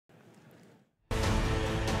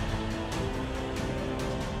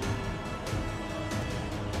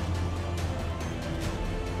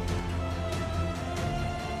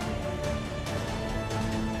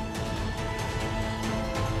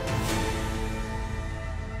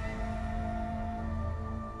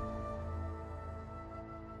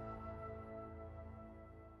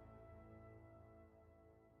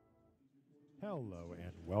Hello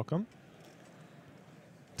and welcome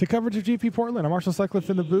to coverage of GP Portland. I'm Marshall Sutcliffe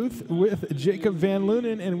in the booth with Jacob Van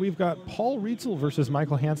Lunen, and we've got Paul Rietzl versus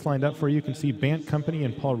Michael Hantz lined up for you. You can see Bant Company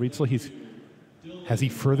and Paul Rietzl. Has he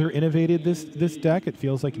further innovated this deck? It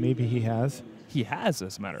feels like maybe he has. He has,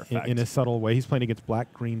 as a matter of fact. In a subtle way. He's playing against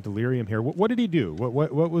black-green Delirium here. What did he do?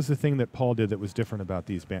 What was the thing that Paul did that was different about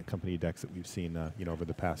these Bant Company decks that we've seen over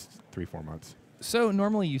the past 3-4 months? So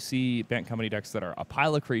normally you see Bant Company decks that are a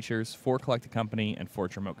pile of creatures, 4 Collected Company, and 4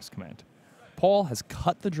 Dromoka's Command. Paul has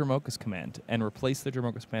cut the Dromoka's Command and replaced the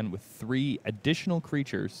Dromoka's Command with 3 additional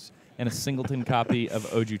creatures and a singleton copy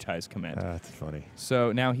of Ojutai's Command. That's funny.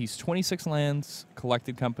 So now he's 26 lands,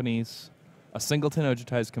 Collected Companies, a singleton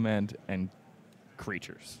Ojutai's Command, and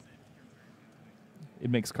creatures. It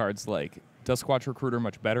makes cards like Duskwatch Recruiter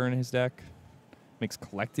much better in his deck, makes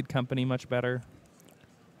Collected Company much better.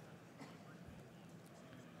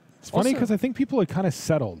 It's funny because I think people had kind of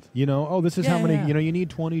settled, oh, this is how many, you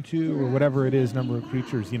need 22 or whatever it is, number of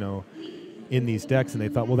creatures, in these decks. And they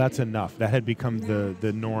thought, well, that's enough. That had become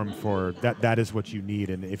the norm for that is what you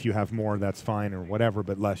need. And if you have more, that's fine or whatever,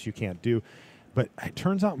 but less you can't do. But it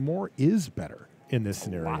turns out more is better in this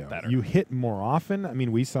scenario. A lot better. You hit more often. I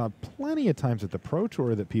mean, we saw plenty of times at the Pro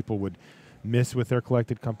Tour that people would miss with their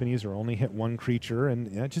Collected Companies or only hit one creature. And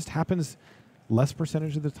it just happens less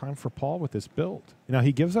percentage of the time for Paul with this build. Now,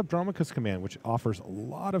 he gives up Dromoka's Command, which offers a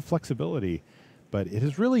lot of flexibility, but it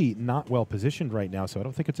is really not well positioned right now, so I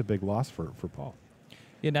don't think it's a big loss for Paul.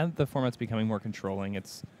 Yeah, now that the format's becoming more controlling,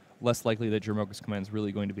 it's less likely that Dromoka's Command is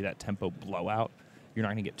really going to be that tempo blowout. You're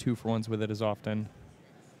not going to get 2-for-1s with it as often.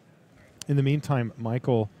 In the meantime,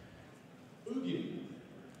 Michael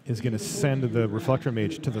is going to send the Reflector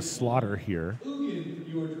Mage to the slaughter here,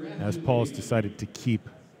 as Paul's decided to keep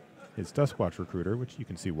his Duskwatch Recruiter, which you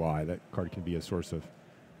can see why. That card can be a source of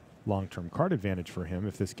long-term card advantage for him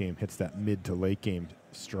if this game hits that mid to late game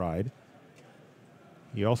stride.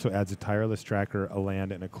 He also adds a Tireless Tracker, a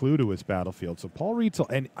land, and a clue to his battlefield. So Paul Rietzl,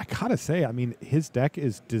 and I gotta say, I mean, his deck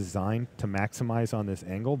is designed to maximize on this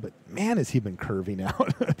angle, but man, has he been curving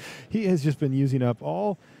out. He has just been using up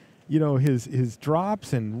all, his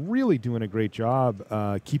drops and really doing a great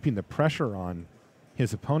job keeping the pressure on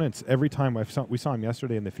his opponents. Every time we saw him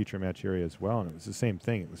yesterday in the feature match area as well, and it was the same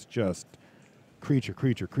thing. It was just creature,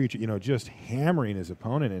 just hammering his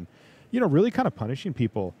opponent and, really kind of punishing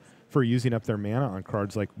people for using up their mana on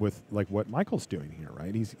cards like what Michael's doing here,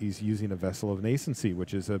 right? He's using a Vessel of Nascency,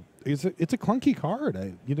 which is it's a clunky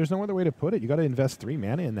card. There's no other way to put it. You got to invest 3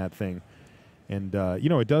 mana in that thing, and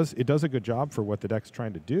it does a good job for what the deck's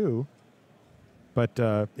trying to do. But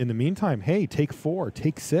in the meantime, hey, take 4,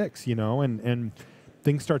 take 6, and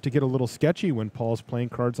things start to get a little sketchy when Paul's playing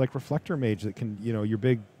cards like Reflector Mage that can, your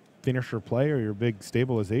big finisher play or your big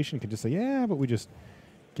stabilization can just say, yeah, but we just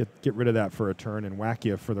get rid of that for a turn and whack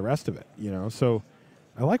you for the rest of it, So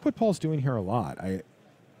I like what Paul's doing here a lot.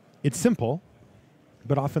 It's simple,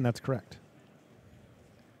 but often that's correct.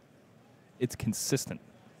 It's consistent.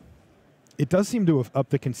 It does seem to have upped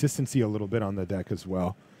the consistency a little bit on the deck as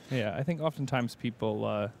well. Yeah, I think oftentimes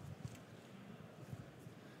people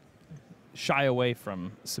shy away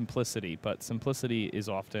from simplicity, but simplicity is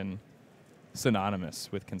often synonymous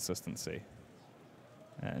with consistency.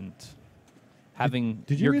 And having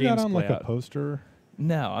did you your read games that on play like out. a poster?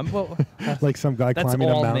 No, I'm like some guy that's climbing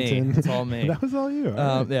all a mountain. Me. That's all me. That was all you.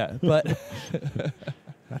 All right. Yeah, but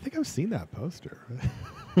I think I've seen that poster.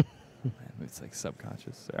 It's like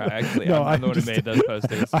subconscious. Actually, no, I'm the one who made those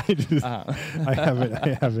posters. I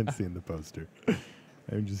haven't seen the poster.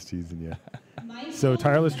 I'm just teasing you. So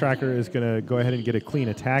Tireless Tracker is going to go ahead and get a clean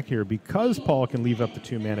attack here because Paul can leave up the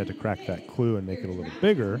 2 mana to crack that clue and make it a little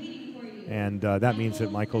bigger. And that means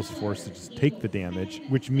that Michael's forced to just take the damage,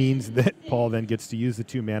 which means that Paul then gets to use the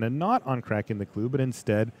 2 mana not on cracking the clue, but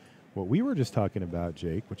instead what we were just talking about,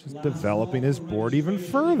 Jake, which is developing his board even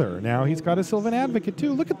further. Now he's got a Sylvan Advocate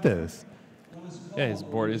too. Look at this. Yeah, his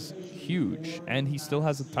board is huge, and he still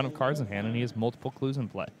has a ton of cards in hand, and he has multiple clues in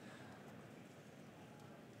play.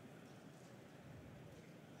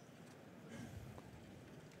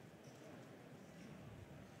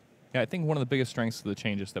 Yeah, I think one of the biggest strengths of the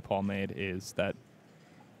changes that Paul made is that,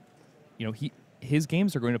 his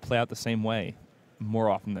games are going to play out the same way more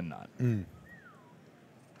often than not. Mm.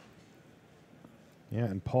 Yeah,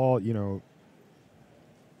 and Paul,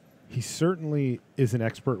 he certainly is an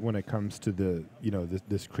expert when it comes to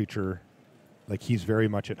this creature. Like, he's very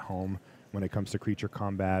much at home when it comes to creature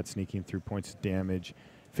combat, sneaking through points of damage,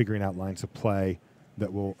 figuring out lines of play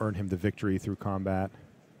that will earn him the victory through combat.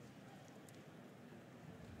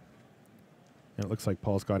 And it looks like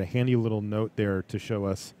Paul's got a handy little note there to show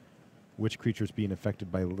us which creature's being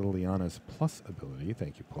affected by Liliana's plus ability.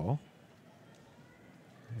 Thank you, Paul.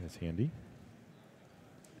 That's handy.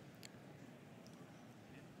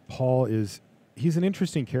 Paul he's an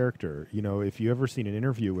interesting character. You know, if you ever seen an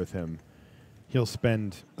interview with him, he'll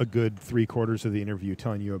spend a good 3/4 of the interview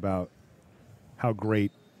telling you about how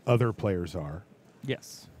great other players are.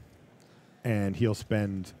 Yes. And he'll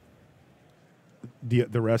spend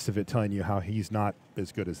the rest of it telling you how he's not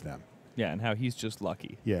as good as them. Yeah, and how he's just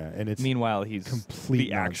lucky. Yeah, and it's meanwhile he's complete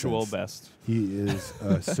the actual nonsense. best. He is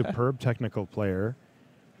a superb technical player.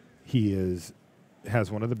 He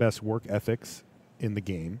has one of the best work ethics in the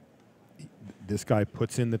game. This guy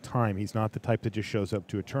puts in the time. He's not the type that just shows up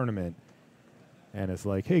to a tournament and is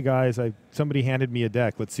like, "Hey guys, somebody handed me a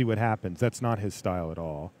deck. Let's see what happens." That's not his style at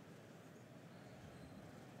all.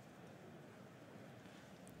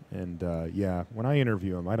 And yeah, when I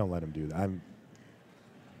interview him, I don't let him do that.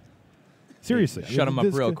 Seriously, Shut him up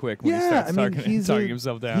real quick when he starts talking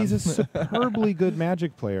himself down. He's a superbly good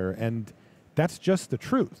Magic player, and that's just the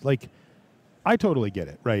truth. Like, I totally get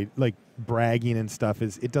it, right? Like, bragging and stuff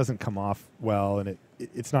it doesn't come off well, and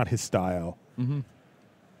it's not his style. Mm-hmm.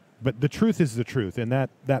 But the truth is the truth, and that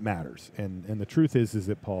matters. And the truth is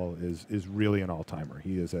that Paul is really an all-timer.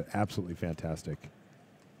 He is an absolutely fantastic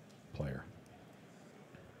player.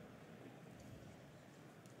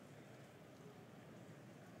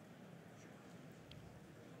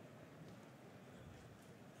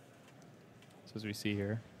 As we see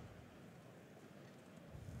here.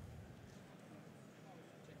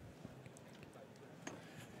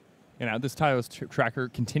 You know, this Tyler's tracker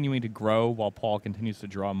continuing to grow while Paul continues to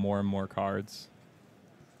draw more and more cards.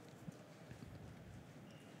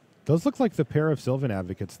 Those look like the pair of Sylvan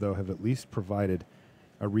Advocates, though, have at least provided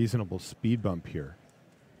a reasonable speed bump here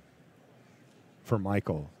for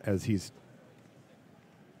Michael, as he's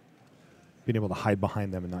been able to hide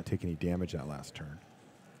behind them and not take any damage that last turn.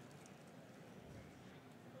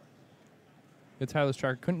 The Tyler's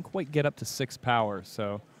tracker couldn't quite get up to 6 power,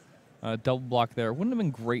 so double block there wouldn't have been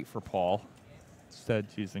great for Paul. Instead,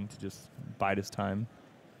 choosing to just bide his time.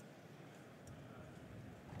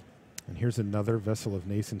 And here's another Vessel of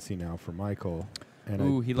Nascency now for Michael. And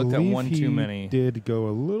ooh, he looked at one too many. He did go a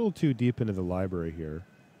little too deep into the library here.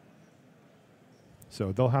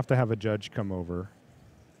 So they'll have to have a judge come over.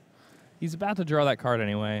 He's about to draw that card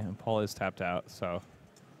anyway, and Paul is tapped out, so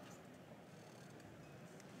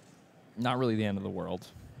not really the end of the world.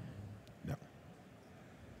 No.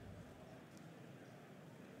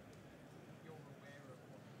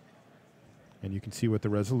 And you can see what the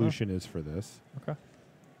resolution is for this. Okay.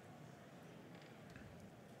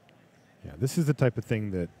 Yeah, this is the type of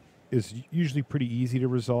thing that is usually pretty easy to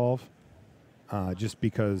resolve, just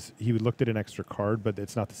because he looked at an extra card, but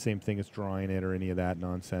it's not the same thing as drawing it or any of that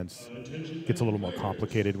nonsense. It gets a little more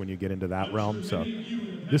complicated when you get into that realm. So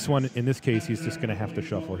this one, in this case, he's just going to have to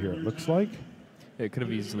shuffle here, it looks like. It could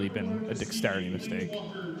have easily been a dexterity mistake.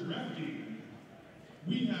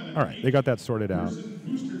 All right, they got that sorted out.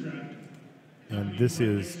 And this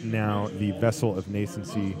is now the Vessel of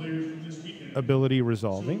Nascency ability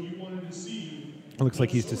resolving. It looks like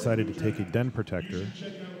he's decided to take a Den Protector,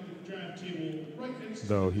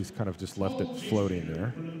 though he's kind of just left it floating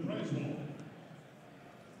there.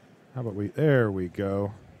 How about there we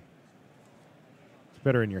go. It's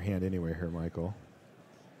better in your hand anyway here, Michael.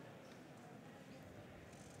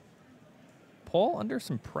 Paul under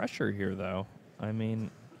some pressure here, though. I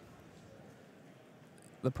mean,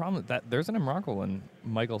 the problem is that there's an Amalgam in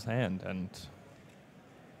Michael's hand, and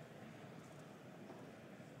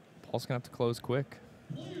Paul's going to have to close quick.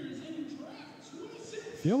 I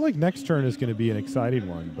feel like next turn is going to be an exciting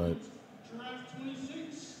one, but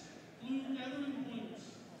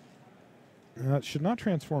should not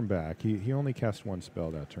transform back. He only cast one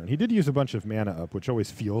spell that turn. He did use a bunch of mana up, which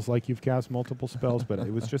always feels like you've cast multiple spells, but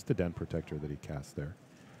it was just the Den Protector that he cast there.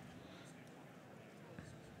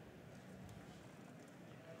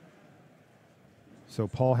 So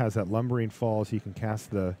Paul has that Lumbering Falls. He can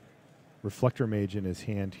cast the Reflector Mage in his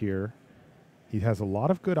hand here. He has a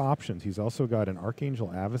lot of good options. He's also got an Archangel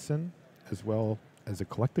Avacyn as well as a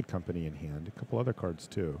Collected Company in hand. A couple other cards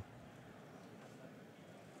too.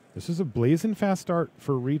 This is a blazing fast start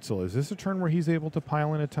for Rietzl. Is this a turn where he's able to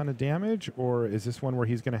pile in a ton of damage, or is this one where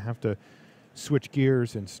he's going to have to switch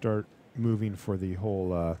gears and start moving for the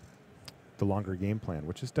whole, the longer game plan,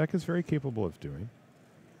 which his deck is very capable of doing?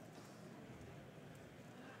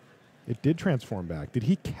 It did transform back. Did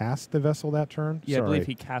he cast the vessel that turn? Yeah, Sorry. I believe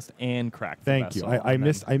he cast and cracked the Thank you.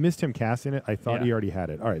 vessel. I missed him casting it. I thought Yeah. he already had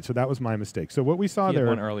it. All right, so that was my mistake. So what we saw He there.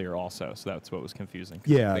 had one earlier also, so that's what was confusing.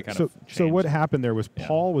 'Cause Yeah. they kind So of so what changed. happened there was Yeah.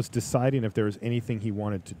 Paul was deciding if there was anything he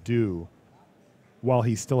wanted to do while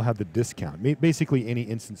he still had the discount. Basically, any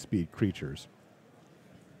instant speed creatures.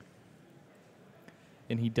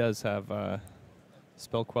 And he does have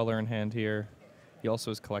Spell Queller in hand here. He also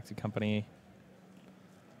has Collected Company.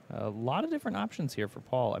 A lot of different options here for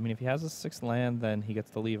Paul. I mean, if he has a 6th land, then he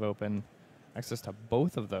gets to leave open access to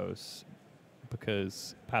both of those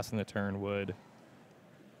because passing the turn would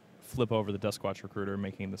flip over the Duskwatch Recruiter,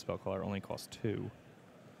 making the Spell Queller only cost 2.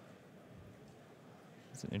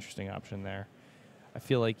 It's an interesting option there. I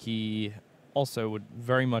feel like he also would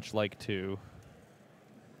very much like to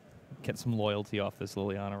get some loyalty off this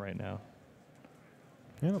Liliana right now.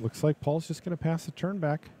 Yeah, it looks like Paul's just going to pass the turn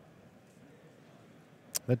back.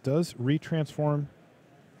 That does retransform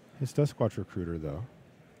his Duskwatch Recruiter, though.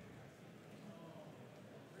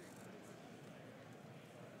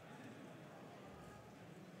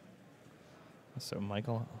 So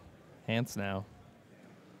Michael Hantz now.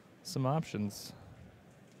 Some options.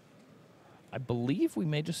 I believe we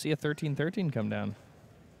may just see a 13-13 come down.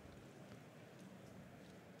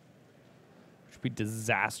 Which would be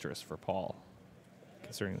disastrous for Paul,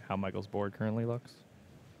 considering how Michael's board currently looks.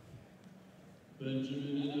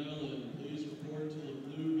 Benjamin and Allen, please report to the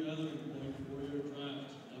blue gathering point for your draft,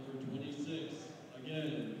 number 26.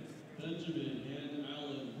 Again, Benjamin and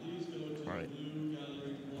Allen, please go to the blue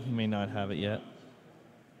gathering point. He may not have it yet.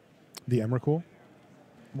 The Emrakul?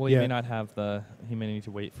 Well, he Yeah. may not have the... He may need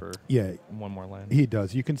to wait for Yeah, one more land. he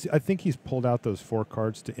does. You can see. I think he's pulled out those 4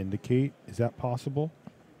 cards to indicate. Is that possible?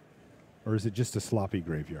 Or is it just a sloppy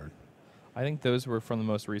graveyard? I think those were from the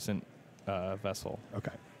most recent vessel.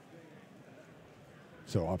 Okay.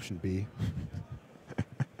 So option B.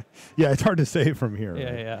 Yeah, it's hard to say from here. Yeah,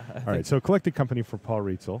 right? yeah. All right, so Collected Company for Paul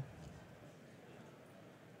Rietzl.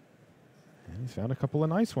 And he's found a couple of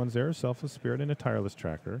nice ones there. Selfless Spirit and a Tireless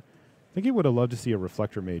Tracker. I think he would have loved to see a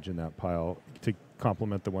Reflector Mage in that pile to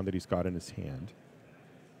complement the one that he's got in his hand.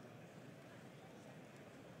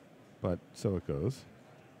 But so it goes.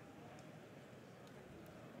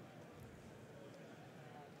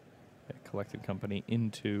 Yeah, Collected Company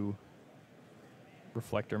into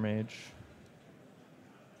Reflector Mage.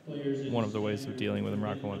 One of the ways of dealing with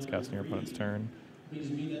Emrakul once casting your opponent's turn. Please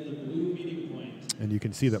meet at the blue meeting point. And you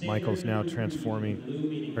can see that Michael's now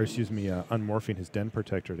transforming, or excuse me, unmorphing his Den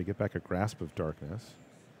Protector to get back a Grasp of Darkness.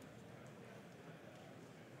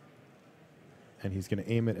 And he's going to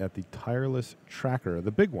aim it at the Tireless Tracker,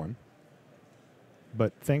 the big one.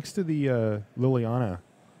 But thanks to the Liliana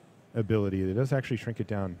ability, it does actually shrink it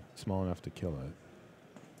down small enough to kill it.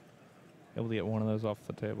 Able to get one of those off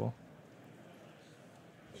the table.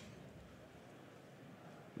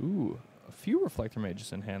 Ooh, a few Reflector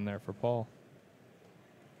Mages in hand there for Paul.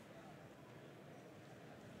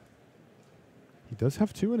 He does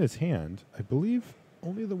have 2 in his hand. I believe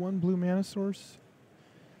only the 1 blue mana source.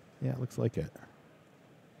 Yeah, it looks like it.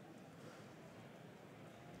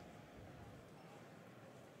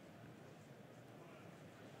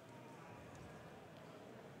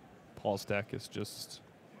 Paul's deck is just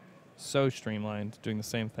so streamlined, doing the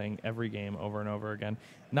same thing every game over and over again.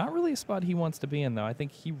 Not really a spot he wants to be in, though. I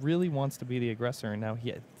think he really wants to be the aggressor, and now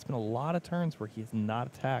it's been a lot of turns where he has not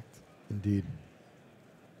attacked. Indeed.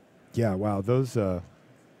 Yeah, wow, those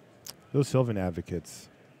Sylvan Advocates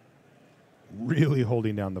really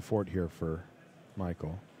holding down the fort here for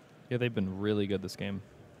Michael. Yeah, they've been really good this game.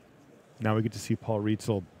 Now we get to see Paul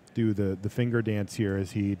Rietzl do the finger dance here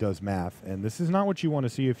as he does math, and this is not what you want to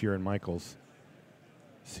see if you're in Michael's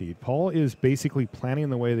seat. Paul is basically planning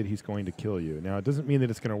the way that he's going to kill you. Now, it doesn't mean that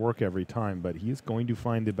it's going to work every time, but he is going to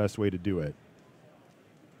find the best way to do it.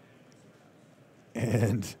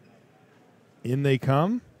 And in they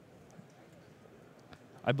come.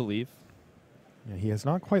 I believe. Yeah, he has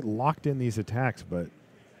not quite locked in these attacks, but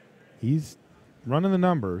he's running the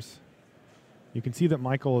numbers. You can see that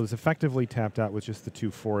Michael is effectively tapped out with just the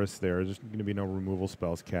 2 forests there. There's going to be no removal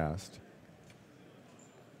spells cast.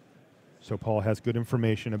 So Paul has good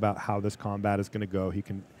information about how this combat is going to go. He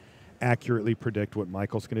can accurately predict what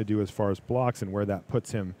Michael's going to do as far as blocks and where that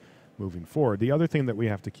puts him moving forward. The other thing that we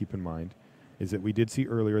have to keep in mind is that we did see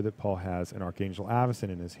earlier that Paul has an Archangel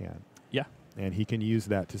Avacyn in his hand. Yeah. And he can use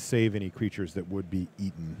that to save any creatures that would be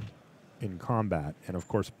eaten in combat and, of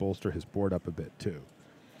course, bolster his board up a bit, too.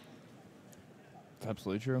 That's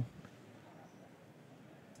absolutely true.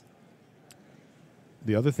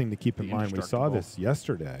 The other thing to keep in The mind, we saw indestructible. this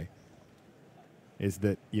yesterday, is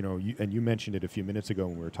that, and you mentioned it a few minutes ago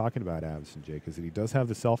when we were talking about Avacyn, Jake, is that he does have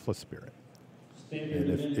the Selfless Spirit.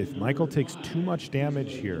 And if Michael takes too much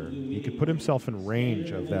damage here, he could put himself in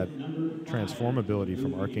range of that transform ability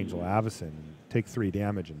from Archangel Avacyn, take 3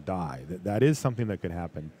 damage and die. That is something that could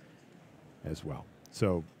happen as well.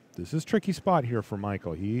 So this is a tricky spot here for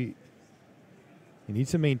Michael. He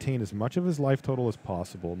needs to maintain as much of his life total as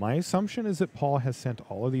possible. My assumption is that Paul has sent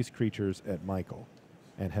all of these creatures at Michael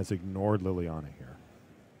and has ignored Liliana here.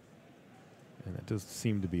 And that does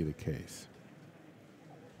seem to be the case.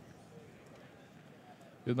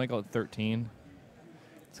 With Michael at 13,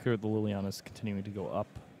 it's clear the Liliana's continuing to go up,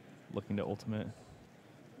 looking to ultimate.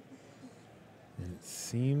 And it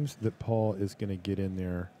seems that Paul is going to get in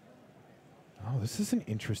there. Oh, this is an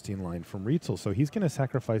interesting line from Rietzl. So he's going to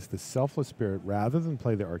sacrifice the Selfless Spirit rather than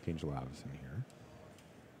play the Archangel Avacyn here.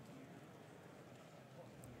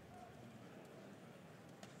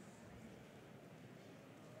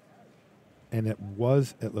 And it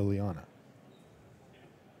was at Liliana.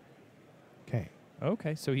 Okay.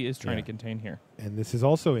 Okay, so he is trying to contain here. And this is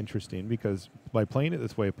also interesting because by playing it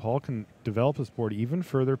this way, Paul can develop his board even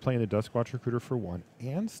further, playing the Duskwatch Recruiter for 1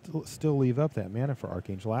 and still leave up that mana for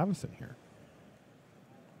Archangel Avacyn here.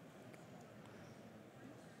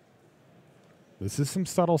 This is some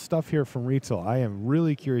subtle stuff here from Rietzl. I am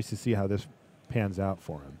really curious to see how this pans out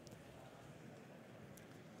for him.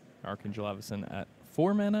 Archangel Avacyn at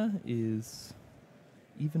 4 mana is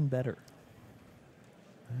even better.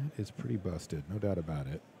 That is pretty busted, no doubt about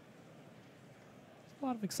it. A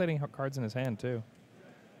lot of exciting cards in his hand, too.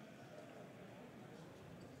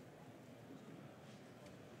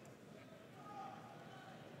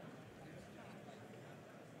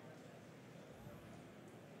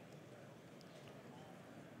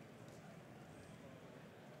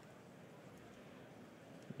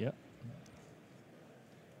 Yep.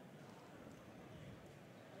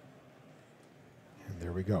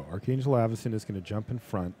 There we go. Archangel Avacyn is going to jump in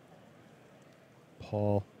front.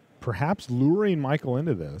 Paul perhaps luring Michael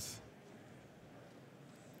into this.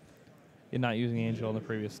 You're not using Angel on the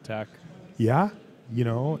previous attack. Yeah,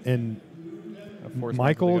 and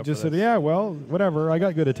Michael just said, yeah, well, whatever. I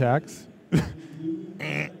got good attacks.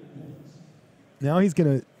 Now he's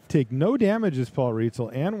going to take no damage as Paul Rietzl,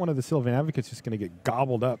 and one of the Sylvan Advocates just going to get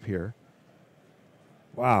gobbled up here.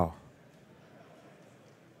 Wow.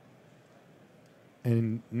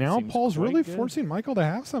 And now Seems Paul's quite really good. forcing Michael to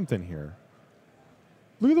have something here.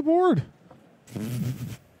 Look at the board.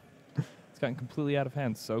 It's gotten completely out of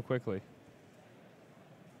hand so quickly.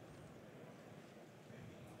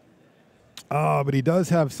 Oh, but he does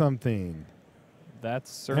have something.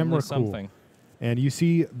 That's certainly Emrakul. something. And you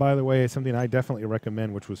see, by the way, something I definitely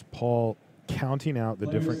recommend, which was Paul counting out the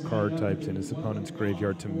different card types in his opponent's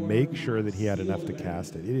graveyard to make sure that he had enough to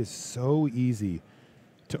cast it. It is so easy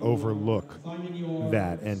to overlook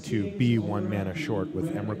that and to be 1 mana short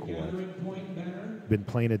with Emrakul. I've been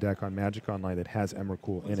playing a deck on Magic Online that has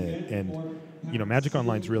Emrakul in it, and Magic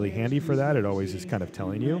Online's really handy for that. It always is kind of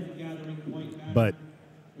telling you, but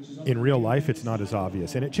in real life it's not as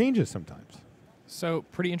obvious, and it changes sometimes. So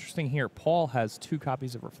pretty interesting here. Paul has 2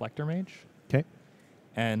 copies of Reflector Mage. Okay.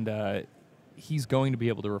 And he's going to be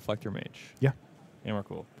able to Reflector Mage. Yeah.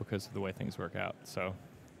 Emrakul, because of the way things work out. So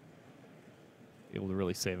able to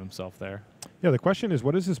really save himself there. Yeah, the question is,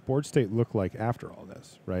 what does his board state look like after all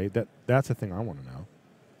this, right? That's the thing I want to know.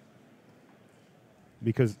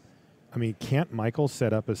 Because, can't Michael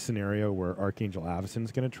set up a scenario where Archangel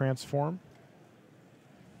Avacyn's going to transform?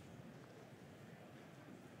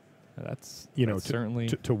 That's certainly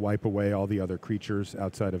to wipe away all the other creatures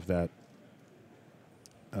outside of that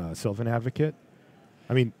Sylvan Advocate.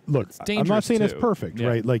 Look, I'm not saying it's perfect,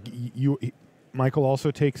 right? Like Michael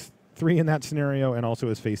also takes 3 in that scenario, and also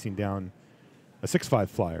is facing down a 6/5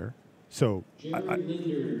 flyer. So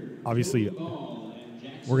obviously,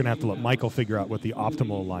 we're going to have to let Michael figure out what the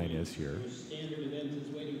optimal line is here.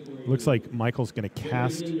 Looks like Michael's going to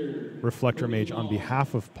cast Reflector Mage on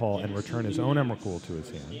behalf of Paul and return his own Emrakul to his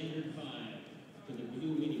hand.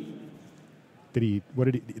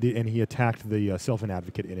 And he attacked the Sylvan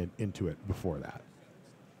Advocate into it before that.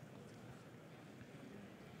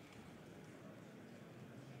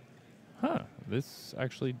 Huh. This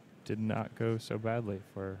actually did not go so badly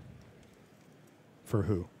for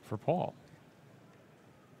who? For Paul.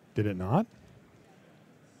 Did it not?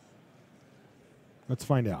 Let's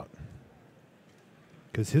find out.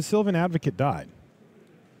 Because his Sylvan Advocate died.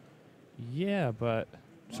 Yeah, but...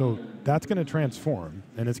 So that's going to transform,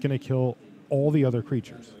 and it's going to kill all the other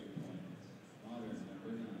creatures.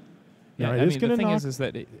 Yeah, now, the thing is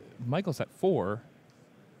that Michael's at 4,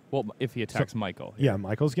 Well, if he attacks Michael. Yeah,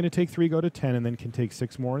 Michael's going to take 3, go to 10, and then can take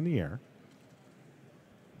 6 more in the air.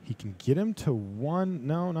 He can get him to 1.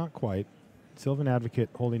 No, not quite. Sylvan Advocate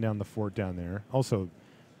holding down the fort down there. Also,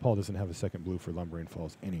 Paul doesn't have a second blue for Lumbering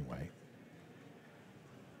Falls anyway.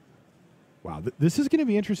 Wow, this is going to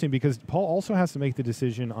be interesting because Paul also has to make the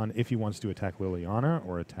decision on if he wants to attack Liliana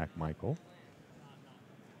or attack Michael.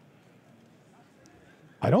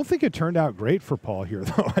 I don't think it turned out great for Paul here,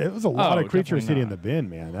 though. It was a lot of creatures sitting in the bin,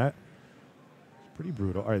 man. That's pretty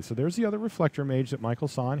brutal. All right, so there's the other Reflector Mage that Michael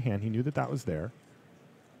saw in hand. He knew that that was there.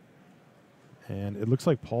 And it looks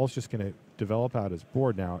like Paul's just going to develop out his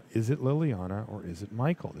board now. Is it Liliana or is it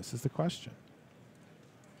Michael? This is the question.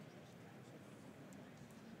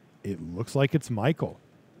 It looks like it's Michael.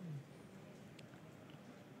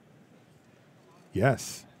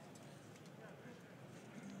 Yes.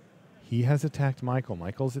 He has attacked Michael.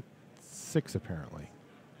 Michael's at 6, apparently.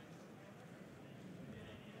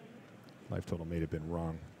 Life total may have been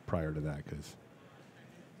wrong prior to that because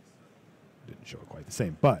it didn't show it quite the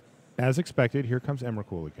same. But as expected, here comes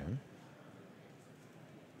Emrakul again.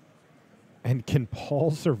 And can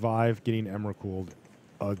Paul survive getting Emrakul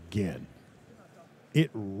again? It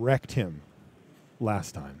wrecked him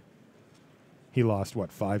last time. He lost,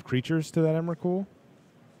 what, 5 creatures to that Emrakul?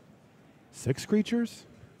 6 creatures?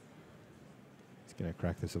 He's going to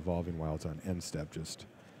crack this Evolving Wilds on end step just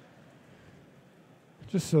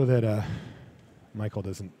so that Michael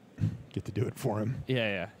doesn't get to do it for him.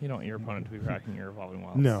 Yeah. You don't want your opponent to be cracking your Evolving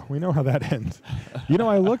Wilds. No, we know how that ends.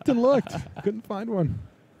 I looked and looked. Couldn't find one.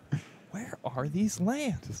 Where are these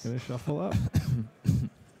lands? Just going to shuffle up.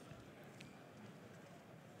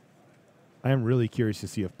 I am really curious to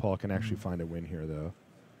see if Paul can actually find a win here, though.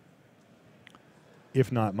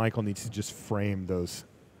 If not, Michael needs to just frame those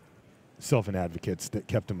Sylvan Advocates that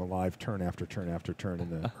kept him alive turn after turn after turn in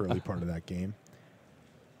the early part of that game.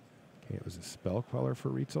 Okay, it was a Spell Queller for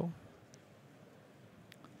Rietzl.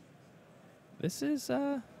 This is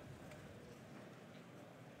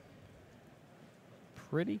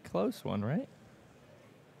pretty close one, right?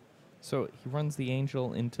 So he runs the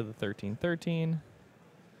Angel into the 13-13.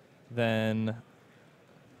 Then,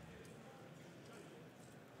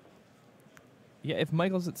 yeah, if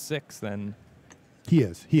Michael's at 6, then he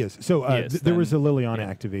is. So there was a Liliana yeah.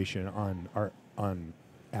 activation on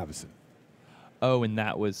Avacyn. Oh, and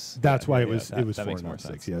that's why it was 4 makes more not 6.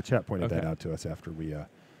 sense. Yeah, chat pointed that out to us after we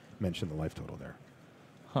mentioned the life total there.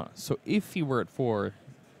 Huh. So if he were at 4,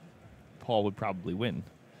 Paul would probably win.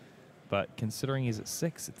 But considering he's at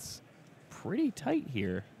 6, it's pretty tight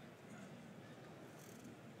here.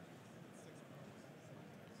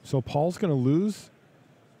 So Paul's going to lose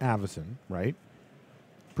Avacyn, right?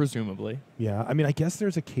 Presumably. Yeah, I mean, I guess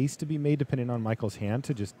there's a case to be made, depending on Michael's hand,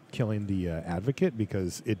 to just killing the Advocate,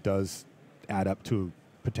 because it does add up to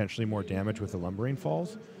potentially more damage with the Lumbering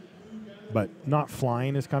Falls. But not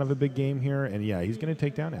flying is kind of a big game here, and yeah, he's going to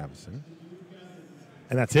take down Avacyn.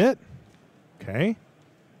 And that's it. Okay.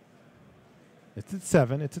 It's at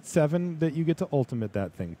 7. It's at 7 that you get to ultimate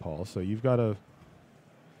that thing, Paul. So you've got a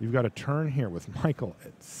turn here with Michael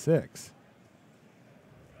at 6.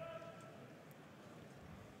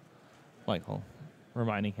 Michael,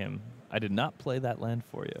 reminding him, I did not play that land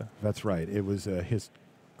for you. That's right. It was his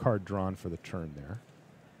card drawn for the turn there.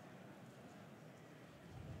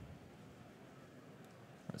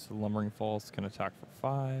 All right, so Lumbering Falls can attack for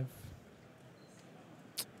 5.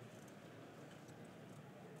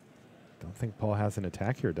 Don't think Paul has an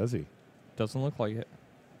attack here, does he? Doesn't look like it.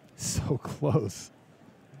 So close.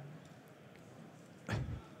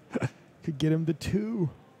 Could get him to 2.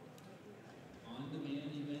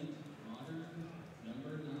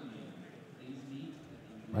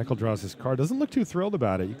 Michael draws his card. Doesn't look too thrilled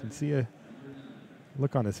about it. You can see a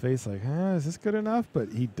look on his face like, is this good enough?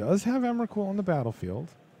 But he does have Emrakul on the battlefield.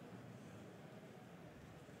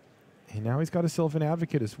 And now he's got a Sylvan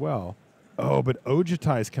Advocate as well. Oh, but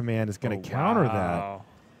Ojutai's command is going to counter that.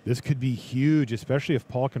 This could be huge, especially if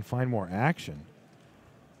Paul can find more action.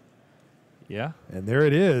 Yeah. And there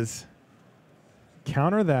it is.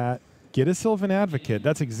 Counter that. Get a Sylvan Advocate.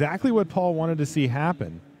 That's exactly what Paul wanted to see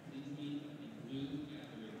happen.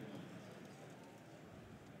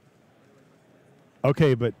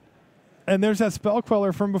 Okay, and there's that Spell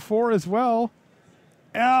Queller from before as well.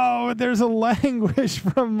 Oh, there's a Languish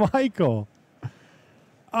from Michael.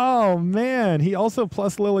 Oh, man. He also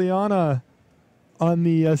plus Liliana on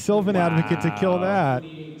the Sylvan Advocate to kill that.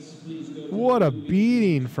 What a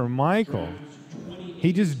beating for Michael.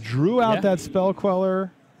 He just drew out that Spell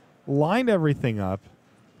Queller, lined everything up.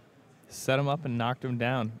 Set him up and knocked him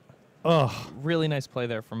down. Ugh. Really nice play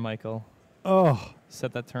there from Michael. Oh.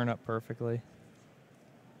 Set that turn up perfectly.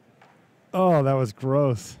 Oh, that was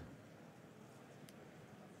gross.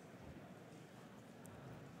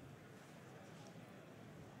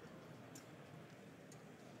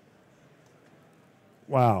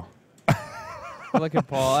 Wow. Look at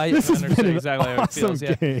Paul. I This has been understand an exactly how it awesome feels.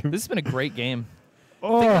 Yeah. game. This has been a great game.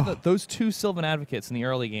 Oh, Think about those two Sylvan Advocates in the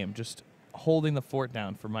early game just holding the fort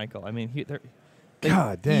down for Michael. I mean, they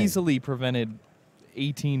God dang. easily prevented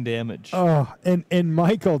 18 damage. Oh, and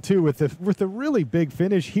Michael too with the really big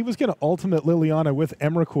finish. He was going to ultimate Liliana with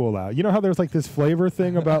Emrakul out. You know how there's like this flavor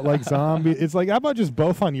thing about like zombie. It's like, how about just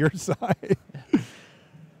both on your side?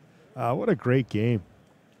 What a great game.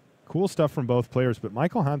 Cool stuff from both players, but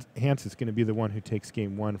Michael Hantz is going to be the one who takes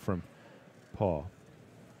game one from Paul.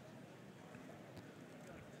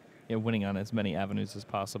 Yeah, winning on as many avenues as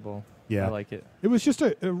possible. Yeah. I like it. It was just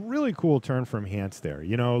a really cool turn from Hantz there.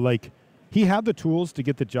 You know, like he had the tools to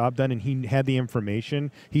get the job done and he had the information.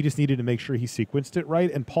 He just needed to make sure he sequenced it right.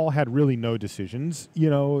 And Paul had really no decisions, you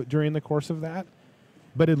know, during the course of that.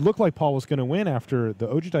 But it looked like Paul was going to win after the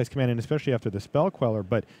Ojutai's command and especially after the Spell Queller.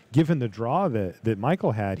 But given the draw that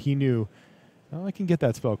Michael had, he knew, oh, I can get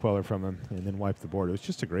that Spell Queller from him and then wipe the board. It was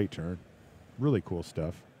just a great turn. Really cool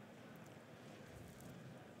stuff.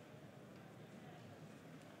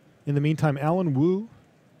 In the meantime, Alan Wu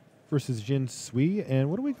versus Jin Sui. And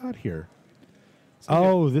what do we got here?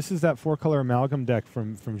 Oh, this is that 4-color amalgam deck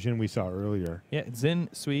from Jin we saw earlier. Yeah, Jin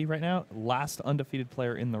Sui right now, last undefeated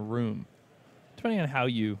player in the room. Depending on how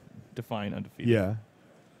you define undefeated. Yeah.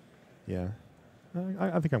 Yeah.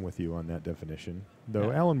 I think I'm with you on that definition. Though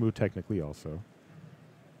Yeah. Alan Wu technically also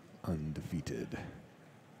undefeated.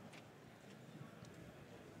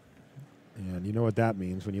 And you know what that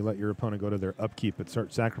means when you let your opponent go to their upkeep and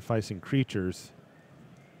start sacrificing creatures.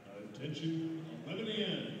 Attention, 11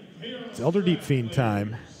 a.m. It's Elder Deep Fiend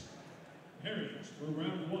time. Pairings for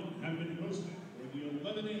round one have been posted for the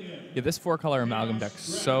 11 a.m. Yeah, this 4-color amalgam deck's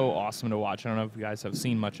so awesome to watch. I don't know if you guys have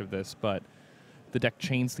seen much of this, but the deck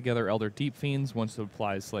chains together Elder Deep Fiends once it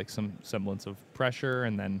applies like some semblance of pressure,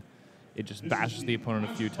 and then it just bashes the opponent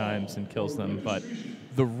a few times and kills them. But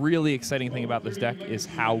the really exciting thing about this deck is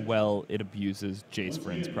how well it abuses Jace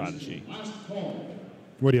Vryn's Prodigy.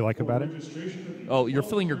 What do you like about it? Oh, you're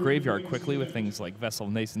filling your graveyard quickly with things like Vessel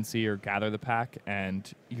of Nascency or Gather the Pack, and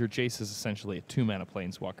your Jace is essentially a 2-mana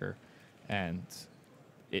Planeswalker, and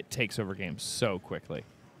it takes over games so quickly.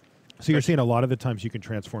 So you're seeing a lot of the times you can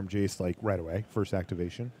transform Jace like right away, first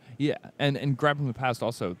activation. Yeah, and Grab from the Past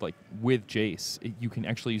also, like with Jace, you can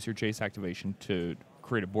actually use your Jace activation to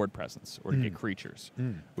create a board presence or to get creatures,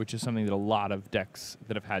 which is something that a lot of decks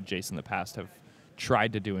that have had Jace in the past have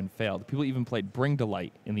tried to do and failed. People even played Bring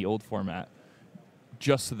Delight in the old format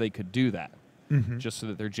just so they could do that, just so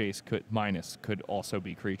that their Jace could also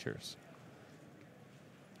be creatures.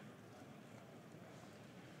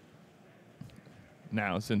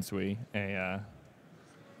 Now, since a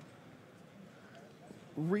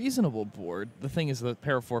reasonable board, the thing is the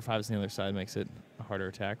pair of 4/5s on the other side makes it a harder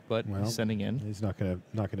attack, but Well, he's sending in. He's not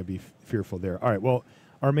gonna be fearful there. All right. Well,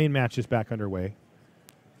 our main match is back underway.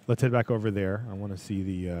 Let's head back over there. I want to see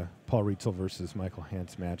the Paul Rietzl versus Michael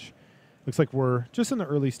Hantz match. Looks like we're just in the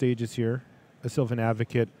early stages here. A Sylvan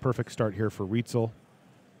Advocate, perfect start here for Rietzl.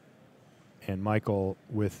 And Michael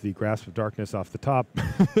with the Grasp of Darkness off the top,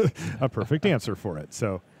 a perfect answer for it.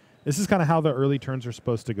 So this is kind of how the early turns are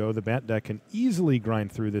supposed to go. The Bant deck can easily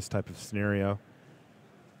grind through this type of scenario.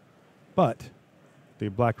 But the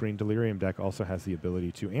black-green Delirium deck also has the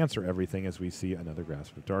ability to answer everything as we see another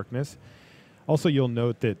Grasp of Darkness. Also, you'll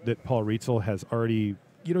note that Paul Rietzl has already,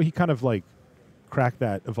 you know, he kind of like cracked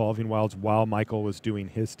that Evolving Wilds while Michael was doing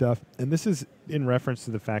his stuff. And this is in reference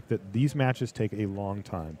to the fact that these matches take a long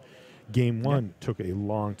time. Game one took a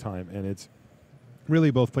long time, and it's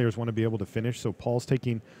really both players want to be able to finish. So Paul's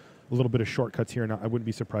taking a little bit of shortcuts here, and I wouldn't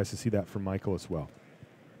be surprised to see that from Michael as well.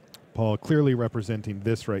 Paul clearly representing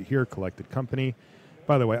this right here, Collected Company.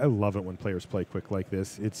 By the way, I love it when players play quick like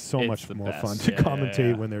this. It's so much more fun to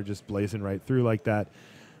commentate when they're just blazing right through like that.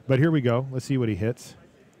 But here we go. Let's see what he hits.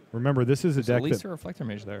 Remember, this is a deck at least that, a Reflector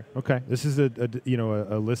Mage there. Okay, this is a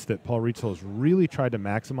list that Paul Rietzl has really tried to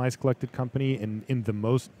maximize Collected Company in the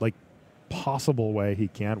most like possible way he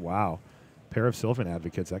can. Wow, pair of Sylvan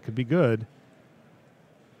Advocates, that could be good.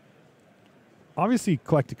 Obviously,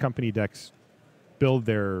 Collected Company decks build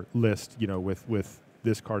their list, you know, with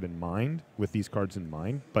this card in mind, with these cards in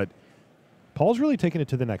mind. But Paul's really taken it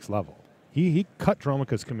to the next level. He cut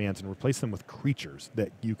Dromoka's commands and replaced them with creatures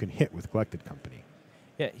that you can hit with Collected Company.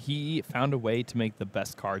 Yeah, he found a way to make the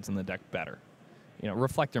best cards in the deck better. You know,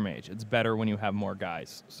 Reflector Mage, it's better when you have more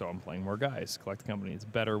guys, so I'm playing more guys. Collected Company, it's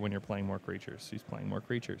better when you're playing more creatures, so he's playing more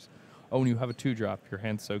creatures. Oh, when you have a 2-drop, your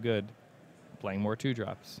hand's so good, playing more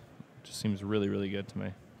 2-drops. Just seems really, really good to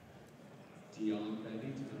me.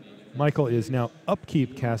 Michael is now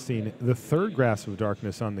upkeep casting the 3rd Grasp of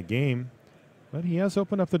Darkness on the game, but he has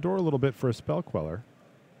opened up the door a little bit for a Spell Queller.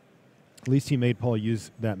 At least he made Paul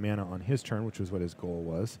use that mana on his turn, which was what his goal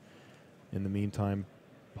was. In the meantime,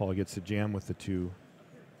 Paul gets to jam with the 2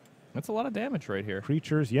 That's a lot of damage right here.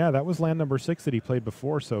 creatures. Yeah, that was land number 6 that he played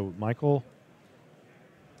before, so Michael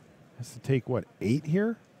has to take, what, 8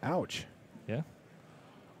 here? Ouch. Yeah.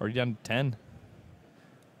 Already down to 10.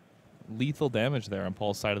 Lethal damage there on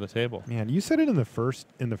Paul's side of the table. Man, you said it in the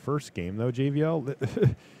first game, though,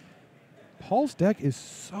 JVL. Paul's deck is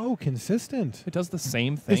so consistent. It does the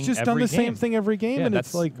same thing It's just every done the game. same thing every game, Yeah, and that's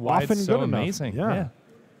it's like why often it's so good enough. amazing. Yeah. Yeah.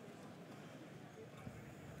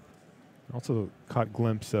 Also caught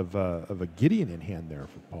glimpse of a Gideon in hand there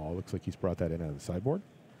for Paul. Looks like he's brought that in out of the sideboard.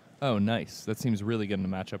 Oh, nice. That seems really good in a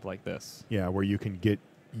matchup like this. Yeah, where you can get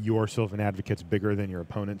your Sylvan Advocates bigger than your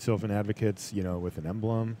opponent's Sylvan Advocates, with an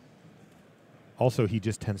emblem. Also, he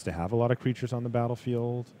just tends to have a lot of creatures on the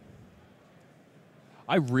battlefield.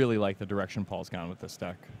 I really like the direction Paul's gone with this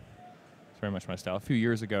deck. It's very much my style. A few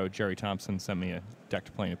years ago, Jerry Thompson sent me a deck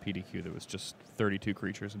to play in a PDQ that was just 32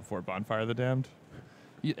 creatures and 4 Bonfire of the Damned.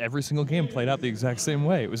 Every single game played out the exact same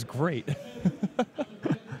way. It was great.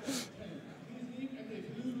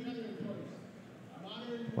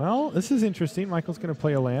 Well, this is interesting. Michael's going to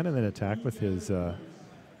play a land and then attack with his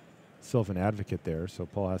Sylvan Advocate there. So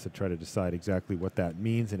Paul has to try to decide exactly what that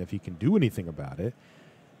means and if he can do anything about it.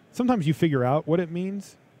 Sometimes you figure out what it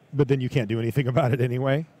means, but then you can't do anything about it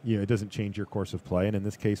anyway. It doesn't change your course of play. And in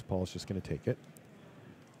this case, Paul's just going to take it.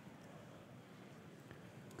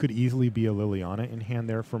 Could easily be a Liliana in hand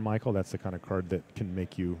there for Michael. That's the kind of card that can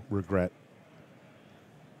make you regret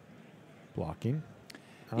blocking.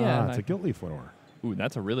 Yeah, It's a Guiltleaf Winnower. Ooh,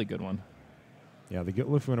 that's a really good one. Yeah, the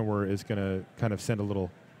Guiltleaf Winnower is going to kind of send a little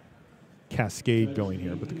cascade going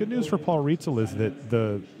here. But the good news for Paul Rietzl is that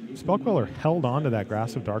the Spell Queller held on to that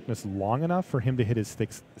Grasp of Darkness long enough for him to hit his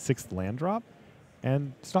 6th land drop,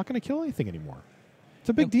 and it's not going to kill anything anymore. It's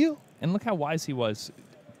a big deal. And look how wise he was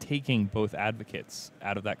taking both Advocates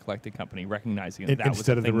out of that collected company, recognizing that was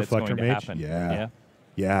Instead the of the thing that's going Reflector to Mage? happen. Yeah.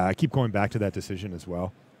 Yeah, I keep going back to that decision as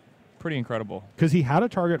well. Pretty incredible. Because he had a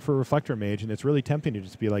target for Reflector Mage, and it's really tempting to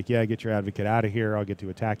just be like, yeah, get your Advocate out of here. I'll get to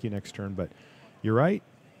attack you next turn. But you're right.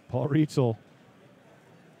 Paul Rietzl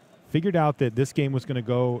figured out that this game was going to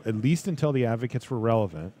go at least until the Advocates were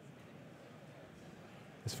relevant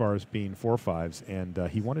as far as being 4/5s, and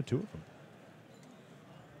he wanted 2 of them.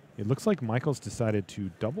 It looks like Michael's decided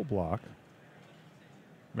to double block.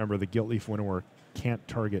 Remember, the Guiltleaf Winnower can't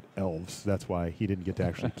target elves. That's why he didn't get to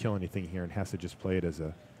actually kill anything here and has to just play it as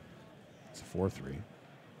a 4/3.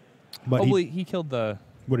 But he killed the...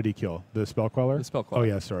 What did he kill? The Spell Queller? The Spell Queller. Oh,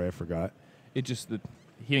 yeah, sorry, I forgot. It just...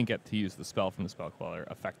 he didn't get to use the spell from the Spell Queller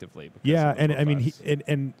effectively. Because Yeah, of the and I mean,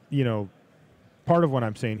 4/5s. part of what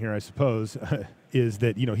I'm saying here, I suppose, is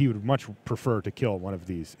that, he would much prefer to kill one of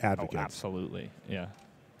these Advocates. Oh, absolutely, yeah.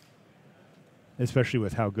 Especially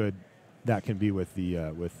with how good that can be with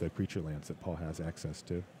the creature lands that Paul has access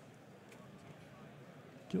to.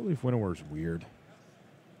 Guiltleaf Winnower is weird.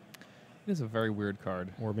 It is a very weird card.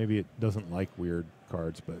 Or maybe it doesn't like weird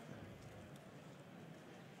cards, but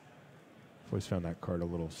I've always found that card a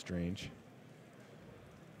little strange.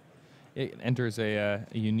 It enters a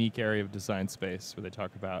unique area of design space where they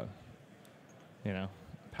talk about,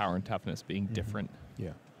 power and toughness being different.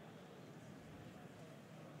 Yeah.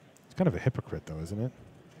 It's kind of a hypocrite, though, isn't it?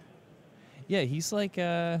 Yeah, he's like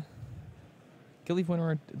Guiltleaf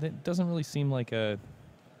Winnower. That doesn't really seem like a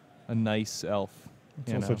nice elf.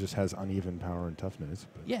 It also just has uneven power and toughness.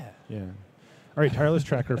 But Yeah. Yeah. All right, Tireless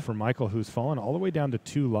Tracker for Michael, who's fallen all the way down to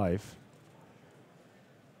 2 life.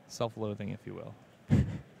 Self-loathing, if you will.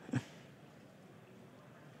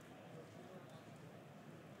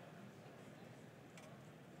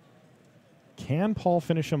 Can Paul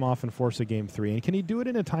finish him off and force a game 3? And can he do it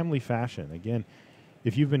in a timely fashion? Again,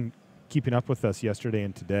 if you've been keeping up with us yesterday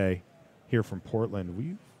and today here from Portland,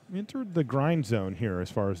 we've entered the grind zone here as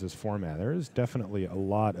far as this format. There is definitely a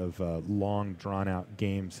lot of long, drawn-out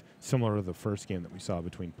games similar to the first game that we saw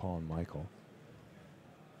between Paul and Michael.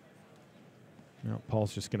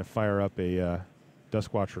 Paul's just going to fire up a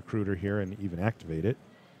Duskwatch Recruiter here and even activate it.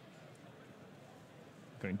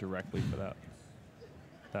 Going directly for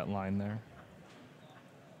that line there.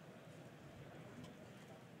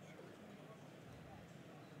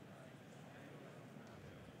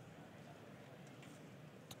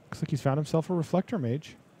 Looks like he's found himself a Reflector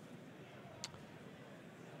Mage.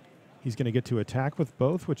 He's going to get to attack with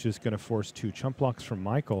both, which is going to force 2 chump blocks from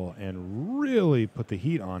Michael and really put the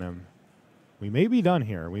heat on him We may be done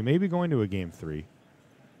here. We may be going to a game 3.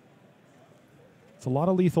 It's a lot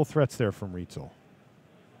of lethal threats there from Rietzl.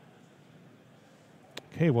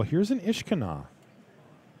 Okay, well, here's an Ishkana.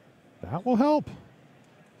 That will help.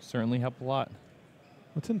 Certainly help a lot.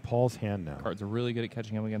 What's in Paul's hand now? Cards are really good at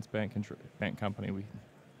catching up against Bant Company. We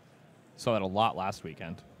saw that a lot last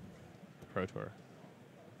weekend, the Pro Tour.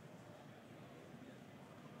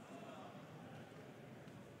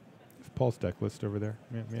 Paul's deck list over there.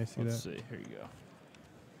 May I see Let's that? see. Here you go.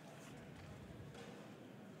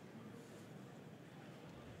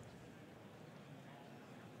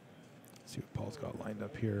 Let's see what Paul's got lined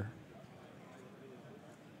up here.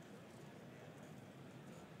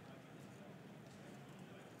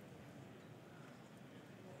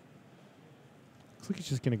 Looks like he's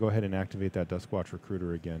just going to go ahead and activate that Duskwatch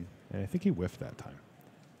Recruiter again. And I think he whiffed that time.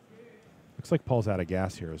 Looks like Paul's out of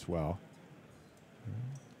gas here as well.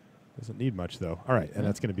 Doesn't need much, though. All right, and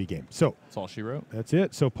that's going to be game. So That's all she wrote. that's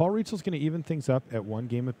it. So Paul Rietzl's going to even things up at 1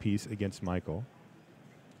 game apiece against Michael.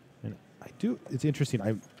 And it's interesting.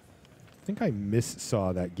 I think I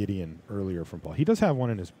missaw that Gideon earlier from Paul. He does have one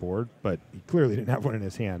in his board, but he clearly didn't have one in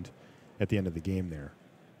his hand at the end of the game there.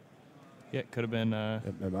 Yeah, it could have been. I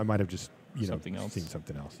might have just Something else. seen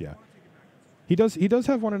something else. Yeah, he does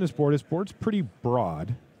have one in his board. His board's pretty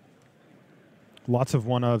broad. Lots of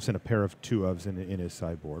 1-ofs and a pair of 2-ofs in his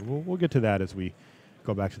sideboard. We'll get to that as we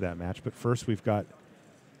go back to that match. But first, we've got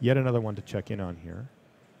yet another one to check in on here.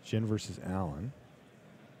 Jin versus Allen.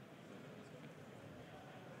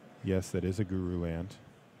 Yes, that is a Guru land.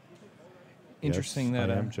 Interesting yes,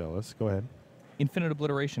 that I am jealous. Go ahead. Infinite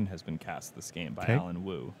Obliteration has been cast this game by Okay. Alan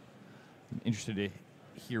Wu. I'm interested to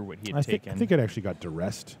hear what he had I taken. think it actually got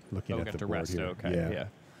duressed looking at got the duressed. board here. Okay, yeah.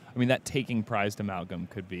 I mean, that taking prized Amalgam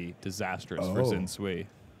could be disastrous for Xin Sui.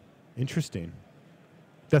 Interesting.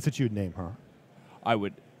 That's what you'd name, huh? I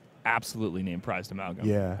would absolutely name prized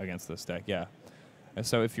Amalgam against this deck, yeah. And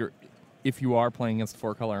so if you are playing against a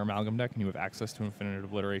 4-color Amalgam deck and you have access to Infinite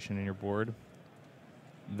Obliteration in your board,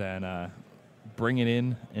 then bring it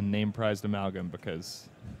in and name prized Amalgam, because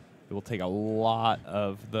it will take a lot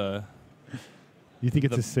of the... You think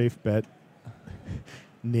it's a safe bet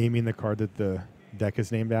naming the card that the deck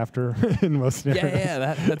is named after in most scenarios?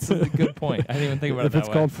 Yeah, that's a good point. I didn't even think about if it it's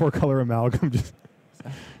that way. called 4-color Amalgam,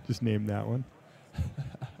 just name that one.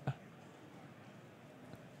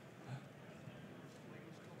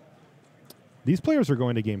 These players are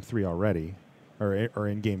going to game 3 already, or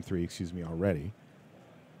in game 3, excuse me, already.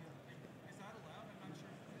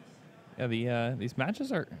 Yeah, these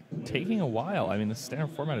matches are taking a while. I mean, the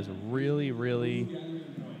standard format is really, really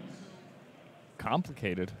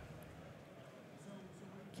complicated.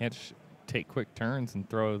 Can't take quick turns and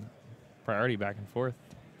throw priority back and forth.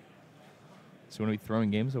 So when are we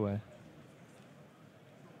throwing games away?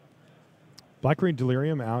 Black-green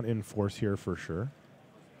Delirium out in force here for sure.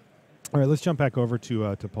 All right, let's jump back over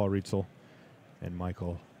to Paul Rietzl and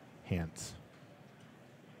Michael Hantz.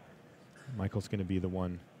 Michael's going to be the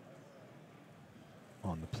one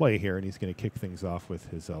on the play here, and he's going to kick things off with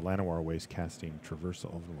his Llanowar Waste casting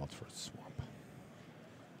Traversal Elvenwald's for Swamp.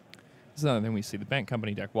 This is another thing we see. The Bant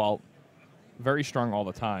Company deck, while very strong all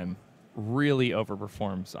the time, really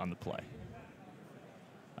overperforms on the play.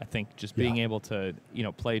 I think just being able to,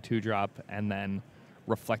 play 2-drop and then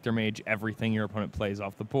Reflector Mage everything your opponent plays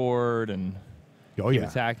off the board and keep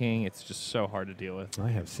attacking, it's just so hard to deal with. I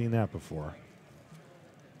have seen that before.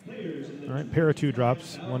 All right, pair of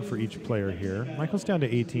 2-drops, one for each player here. Michael's down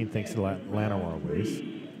to 18 thanks to the Llanowar Waste.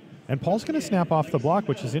 And Paul's going to snap off the block,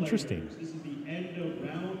 which is interesting. This is the end of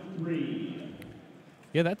round 3.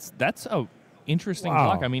 Yeah, that's a interesting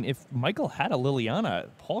block. I mean, if Michael had a Liliana,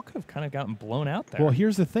 Paul could have kind of gotten blown out there. Well,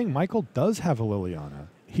 here's the thing. Michael does have a Liliana.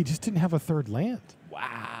 He just didn't have a 3rd land.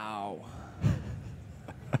 Wow.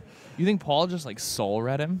 You think Paul just soul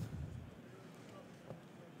read him?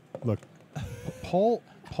 Look, Paul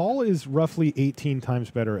is roughly 18 times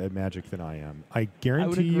better at Magic than I am. I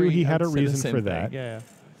guarantee you he had a reason for that. Yeah.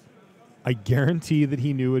 I guarantee that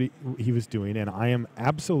he knew what he was doing, and I am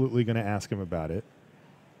absolutely going to ask him about it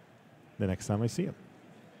the next time I see him.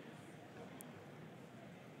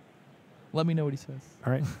 Let me know what he says.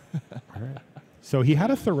 All right. All right. So he had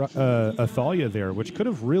a Thalia there, which could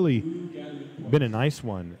have really been a nice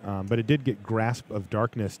one, but it did get Grasp of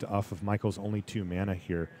Darkness off of Michael's only 2 mana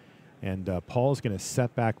here. And Paul is going to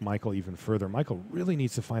set back Michael even further. Michael really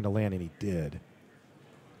needs to find a land, and he did.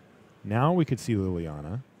 Now we could see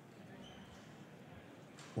Liliana.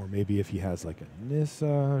 Or maybe if he has a Nissa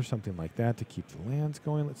or something like that to keep the lands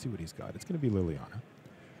going. Let's see what he's got. It's going to be Liliana.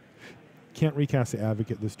 Can't recast the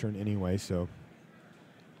Advocate this turn anyway, so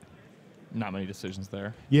Not many decisions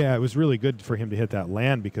there. Yeah, it was really good for him to hit that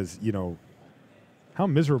land because, you know, how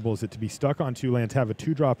miserable is it to be stuck on 2 lands, have a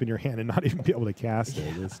 2-drop in your hand, and not even be able to cast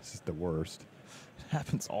it? It's just the worst. It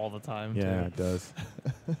happens all the time, Yeah, too. it does.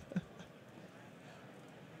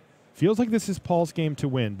 Feels like this is Paul's game to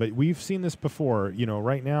win, but we've seen this before. You know,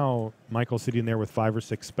 right now, Michael's sitting there with 5 or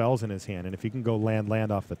 6 spells in his hand, and if he can go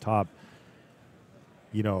land off the top,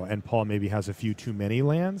 you know, and Paul maybe has a few too many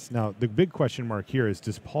lands. Now, the big question mark here is,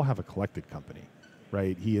 does Paul have a collected company,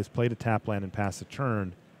 right? He has played a tap land and passed a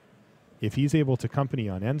turn. If he's able to company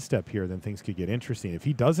on end step here, then things could get interesting. If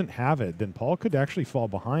he doesn't have it, then Paul could actually fall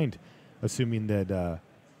behind, assuming that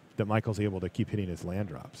that Michael's able to keep hitting his land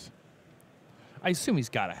drops. I assume he's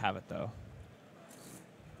got to have it, though.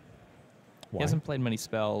 Why? He hasn't played many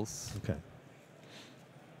spells. Okay.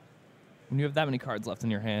 When you have that many cards left in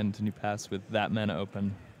your hand and you pass with that mana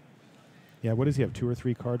open. Yeah, what does he have, 2 or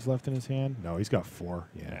 3 cards left in his hand? No, he's got 4.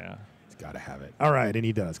 Yeah. He's got to have it. All right, and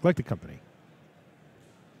he does. Collected company.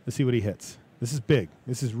 Let's see what he hits. This is big.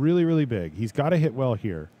 This is really, really big. He's got to hit well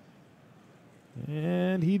here.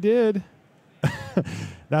 And he did.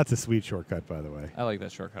 That's a sweet shortcut, by the way. I like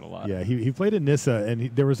that shortcut a lot. Yeah, he played a Nissa,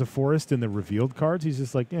 and there was a forest in the revealed cards. He's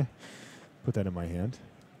just like, yeah, put that in my hand.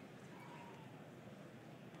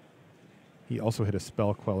 He also hit a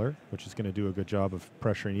Spell Queller, which is going to do a good job of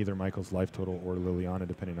pressuring either Michael's life total or Liliana,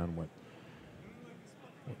 depending on what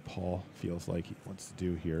Paul feels like he wants to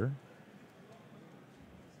do here.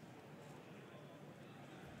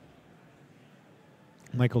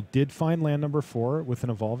 Michael did find land number 4 with an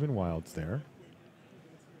Evolving Wilds there.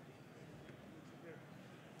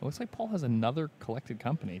 It looks like Paul has another collected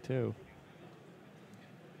company, too.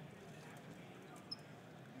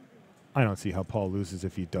 I don't see how Paul loses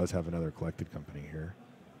if he does have another collected company here.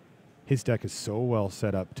 His deck is so well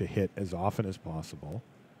set up to hit as often as possible.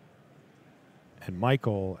 And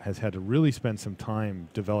Michael has had to really spend some time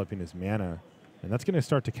developing his mana, and that's going to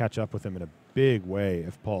start to catch up with him in a big way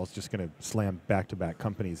if Paul's just going to slam back-to-back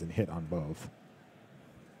companies and hit on both.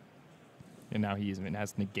 And now he even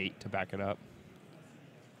has negate to back it up.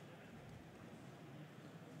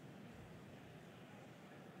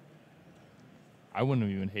 I wouldn't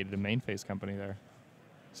have even hated a main phase company there,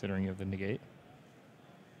 considering you have the negate.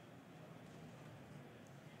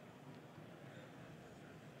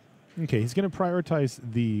 Okay, he's going to prioritize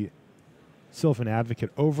the Sylvan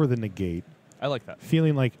Advocate over the negate, I like that.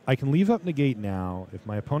 feeling like I can leave up negate now. If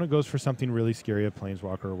my opponent goes for something really scary, a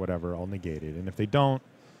Planeswalker or whatever, I'll negate it. And if they don't,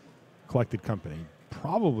 collected company,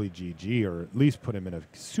 probably GG, or at least put him in a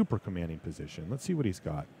super commanding position. Let's see what he's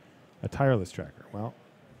got. A Tireless Tracker. Well,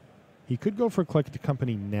 he could go for collected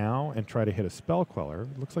company now and try to hit a Spell Queller.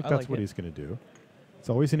 Looks like I that's like what it. he's going to do. It's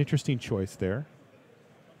always an interesting choice there.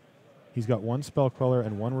 He's got 1 Spell Queller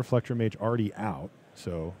and 1 Reflector Mage already out,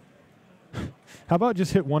 so how about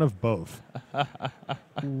just hit one of both?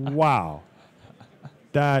 Wow.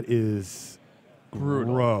 That is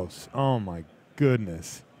Brutal. gross. Oh, my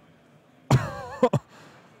goodness.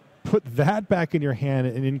 Put that back in your hand,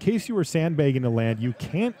 and in case you were sandbagging a land, you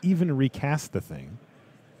can't even recast the thing.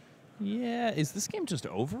 Yeah, is this game just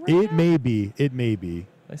over right It now? may be. It may be.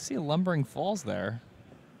 I see a Lumbering Falls there.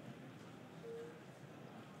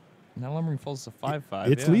 Now Lumbering Falls is a 5/5.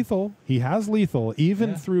 It's yeah. lethal. He has lethal,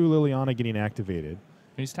 even Yeah. through Liliana getting activated. And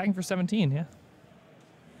he's tagging for 17, yeah.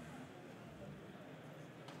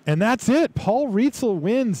 And that's it. Paul Rietzl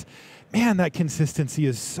wins. Man, that consistency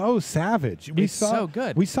is so savage. It's so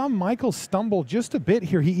good. We saw Michael stumble just a bit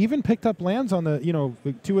here. He even picked up lands on the,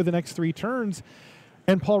 2 of the next 3 turns.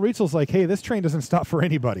 And Paul Rietzl's like, hey, this train doesn't stop for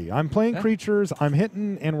anybody. I'm playing Yeah. creatures, I'm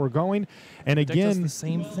hitting, and we're going. And Deck does again, the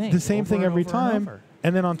same thing. the same over thing and every over and time. over.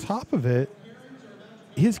 And then on top of it,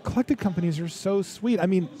 his collected companies are so sweet. I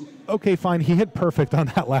mean, okay, fine, he hit perfect on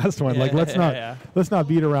that last one. Like, let's not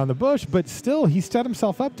beat around the bush, but still, he set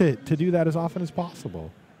himself up to do that as often as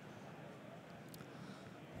possible.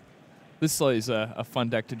 This is always a fun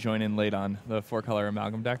deck to join in late on, the 4-color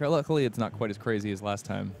Amalgam deck. Luckily, it's not quite as crazy as last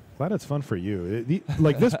time. Glad it's fun for you.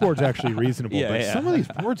 Like, this board's actually reasonable, Yeah, but yeah. some of these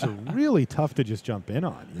boards are really tough to just jump in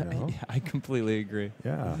on, you know? Yeah, I completely agree.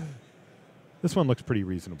 Yeah. This one looks pretty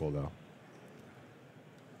reasonable, though.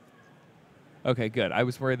 Okay, good. I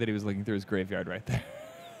was worried that he was looking through his graveyard right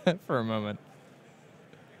there for a moment.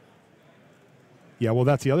 Yeah, well,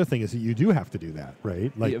 that's the other thing is that you do have to do that,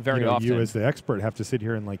 right? Like, Yeah, very you often. as the expert have to sit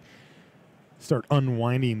here and, like, start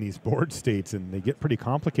unwinding these board states, and they get pretty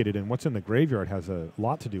complicated, and what's in the graveyard has a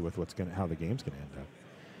lot to do with how the game's going to end up.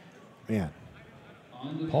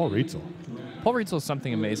 Man, Paul Rietzl. Paul Rietzl is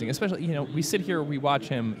something amazing, especially, we sit here, we watch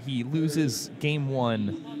him, he loses game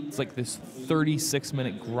 1. It's like this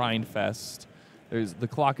 36-minute grind fest. the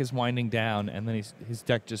clock is winding down, and then his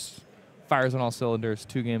deck just fires on all cylinders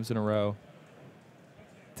 2 games in a row.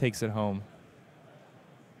 Takes it home.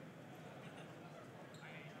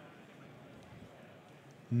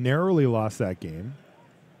 Narrowly lost that game,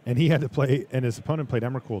 and he had to play, and his opponent played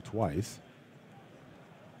Emrakul twice.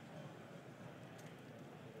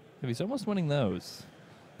 He's almost winning those.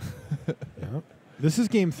 Yeah. This is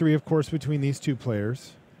game 3, of course, between these two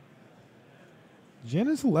players. Jin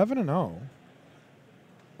is 11-0.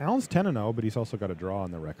 Alan's 10-0, but he's also got a draw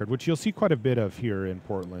on the record, which you'll see quite a bit of here in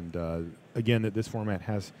Portland. Again, that this format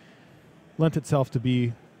has lent itself to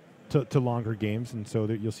be to longer games, and so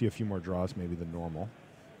that you'll see a few more draws maybe than normal.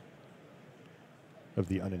 Of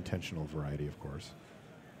the unintentional variety, of course.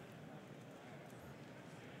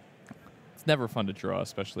 It's never fun to draw,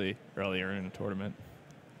 especially earlier in a tournament.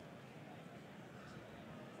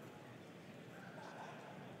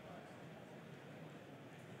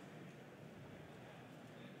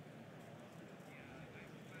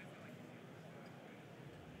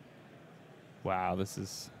 Wow, this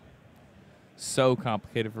is so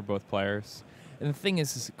complicated for both players. And the thing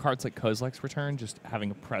is cards like Kozilek's Return, just having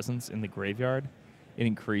a presence in the graveyard, it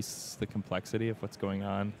increases the complexity of what's going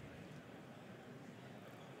on.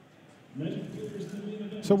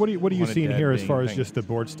 So what are you seeing here as far as thing. just the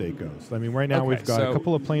board state goes? I mean, right now we've got a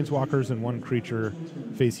couple of planeswalkers and 1 creature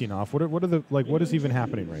facing off. What is even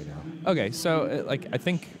happening right now? Okay, so I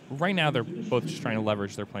think right now they're both just trying to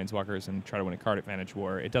leverage their planeswalkers and try to win a card advantage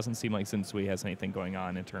war. It doesn't seem like Zinsui has anything going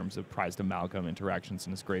on in terms of prized amalgam interactions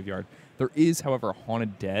in his graveyard. There is, however, a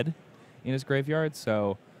Haunted Dead in his graveyard,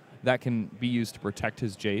 so that can be used to protect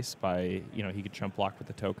his Jace by, he could chump block with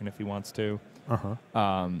the token if he wants to.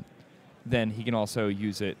 Then he can also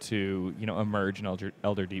use it to, emerge an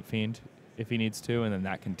Elder Deep Fiend if he needs to, and then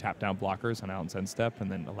that can tap down blockers on Alan's end step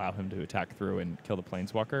and then allow him to attack through and kill the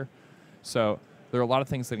Planeswalker. So there are a lot of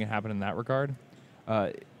things that can happen in that regard.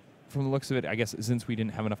 From the looks of it, I guess Zinsui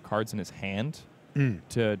didn't have enough cards in his hand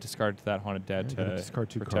to discard that Haunted Dead to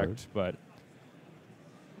discard 2 protect, cards. but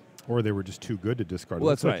or they were just too good to discard.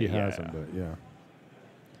 Well, Looks like that's he right, has them, but yeah.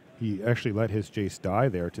 He actually let his Jace die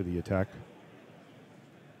there to the attack.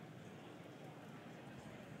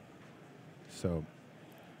 So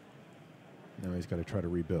now he's got to try to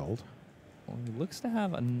rebuild. Well, he looks to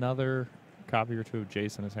have another copy or 2 of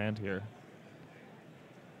Jace in his hand here.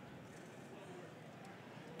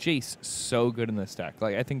 Jace so good in this deck.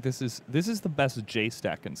 Like I think this is the best Jace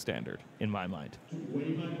deck in Standard in my mind.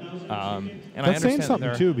 And that's saying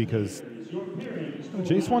something too, because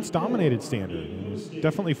Jace once dominated Standard. He's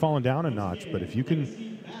definitely fallen down a notch, but if you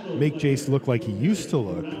can make Jace look like he used to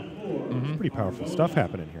look, it's pretty powerful stuff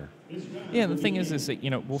happening here. Yeah, and the thing is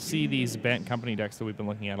that we'll see these Bant company decks that we've been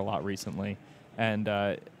looking at a lot recently, and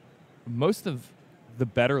most of the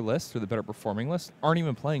better lists or the better performing lists aren't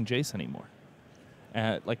even playing Jace anymore.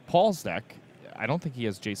 Like Paul's deck, I don't think he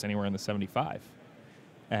has Jace anywhere in the 75.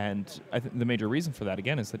 And I think the major reason for that,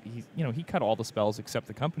 again, is that he cut all the spells except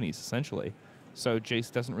the companies, essentially. So Jace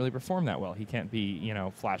doesn't really perform that well. He can't be,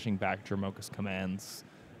 flashing back Dramoka's commands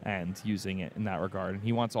and using it in that regard. And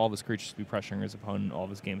he wants all of his creatures to be pressuring his opponent, all of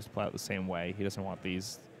his games to play out the same way. He doesn't want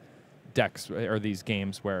these decks or these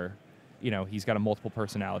games where, he's got a multiple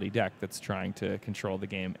personality deck that's trying to control the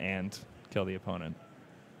game and kill the opponent.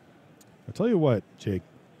 I'll tell you what, Jake.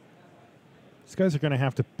 These guys are going to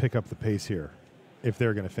have to pick up the pace here if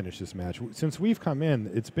they're going to finish this match. Since we've come in,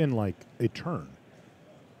 it's been like a turn.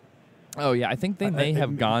 Oh, yeah. I think they may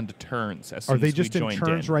have gone to turns as soon as we joined in. Are they just in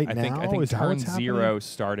turns right now? I think Is turn that 0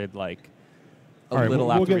 started like a All right, little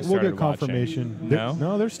we'll after we started get confirmation. watching.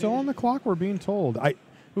 No, they're still on the clock, we're being told.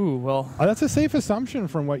 Ooh, well. That's a safe assumption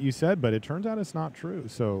from what you said, but it turns out it's not true.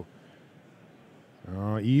 So,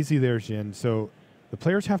 easy there, Jin. So, the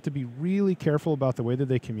players have to be really careful about the way that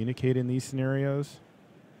they communicate in these scenarios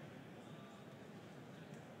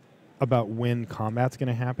about when combat's going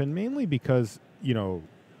to happen, mainly because,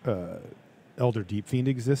 Elder Deep Fiend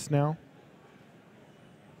exists now.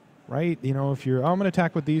 Right? If you're, I'm going to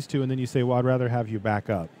attack with these 2, and then you say, well, I'd rather have you back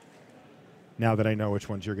up now that I know which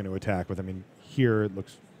ones you're going to attack with. I mean, here it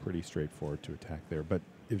looks pretty straightforward to attack there. But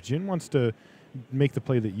if Jin wants to make the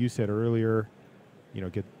play that you said earlier,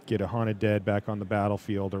 get a Haunted Dead back on the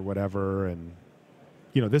battlefield or whatever, and,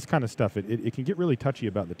 this kind of stuff, it can get really touchy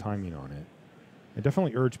about the timing on it. I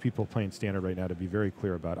definitely urge people playing Standard right now to be very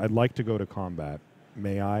clear about it. I'd like to go to combat.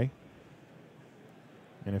 May I?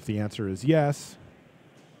 And if the answer is yes,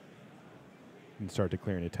 and start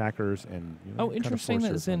declaring attackers and interesting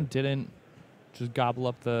that Zin didn't just gobble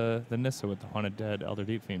up the Nissa with the Haunted Dead Elder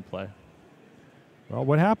Deep Fiend play. Well,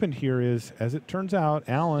 what happened here is, as it turns out,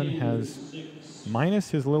 Alan has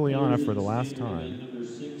minus his Liliana for the last time.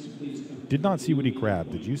 Did not see what he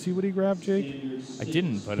grabbed. Did you see what he grabbed, Jake? I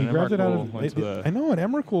didn't, but He an grabbed it out Emrakul of. went to the. I know an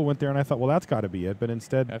Emrakul went there, and I thought, well, that's got to be it. But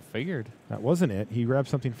instead, I figured. that wasn't it. He grabbed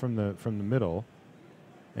something from the middle,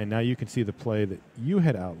 and now you can see the play that you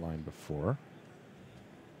had outlined before.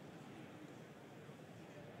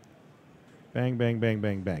 Bang, bang, bang,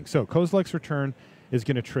 bang, bang. So Kozilek's return is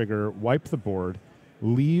going to trigger, wipe the board,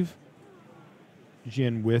 leave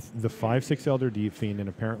Jin with the 5/6 Elder Deep Fiend and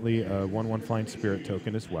apparently a 1/1 Flying Spirit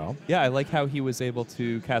token as well. Yeah, I like how he was able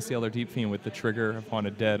to cast the Elder Deep Fiend with the trigger of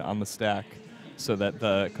Haunted Dead on the stack so that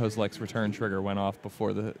the Kozilek's return trigger went off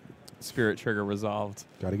before the spirit trigger resolved.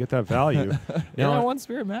 Got to get that value. Yeah, one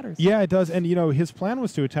spirit matters. Yeah, it does. And, you know, his plan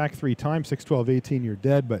was to attack 3 times, 6, 12, 18, you're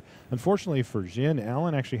dead. But unfortunately for Jin,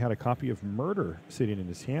 Alan actually had a copy of Murder sitting in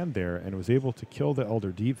his hand there and was able to kill the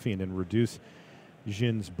Elder Deep Fiend and reduce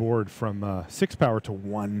Jin's board from 6 power to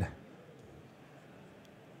 1.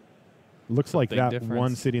 Looks like that difference.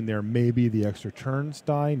 1 sitting there may be the extra turns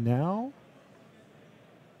die now.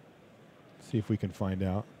 See if we can find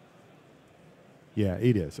out. Yeah,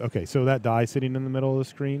 it is. Okay, so that die sitting in the middle of the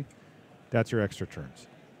screen, that's your extra turns.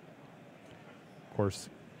 Of course,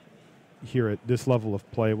 here at this level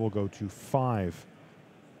of play, we'll go to 5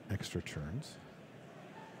 extra turns.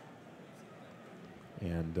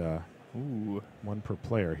 And Ooh. 1 per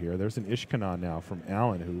player here. There's an Ishkana now from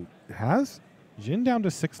Alan, who has Jin down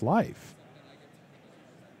to 6 life.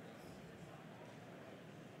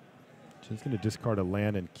 Jin's going to discard a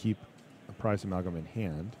land and keep a prize amalgam in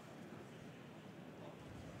hand.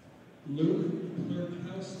 Luke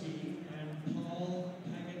Lurkowski and Paul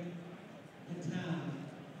Paget-Patel.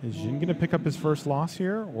 Is Jin going to pick up his first loss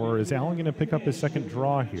here, or is Alan going to pick up his second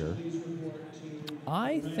draw here?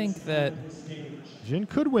 I think that Jin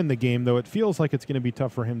could win the game, though it feels like it's going to be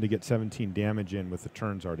tough for him to get 17 damage in with the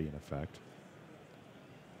turns already in effect.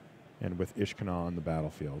 And with Ishkana on the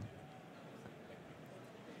battlefield.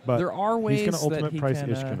 But there are ways he's going to that ultimate he price can,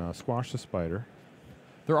 Ishkana, squash the spider.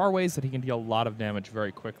 there are ways that he can deal a lot of damage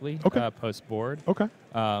very quickly post board. Okay.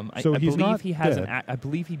 I So he's believe not he has dead. I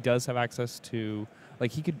believe he does have access to,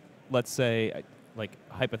 like, he could, let's say, like,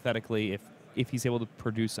 hypothetically, if he's able to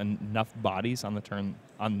produce enough bodies on the turn,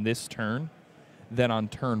 on this turn, then on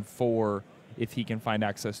turn 4, if he can find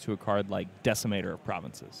access to a card like Decimator of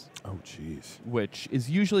Provinces. Oh, jeez. Which is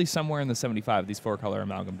usually somewhere in the 75, these 4-color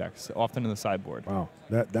amalgam decks, often in the sideboard. Wow.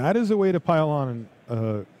 That is a way to pile on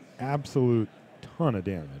an absolute ton of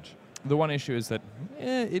damage. The one issue is that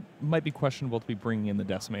it might be questionable to be bringing in the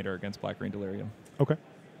Decimator against Black-Green Delirium. Okay.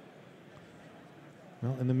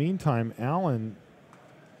 Well, in the meantime, Alan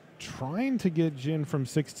trying to get Jin from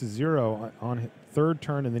 6 to 0 on his 3rd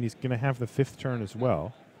turn, and then he's going to have the 5th turn as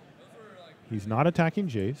well. He's not attacking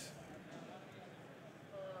Jace.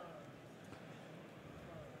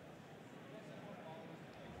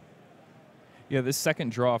 Yeah, this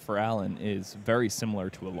second draw for Alan is very similar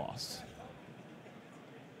to a loss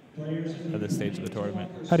at this stage of the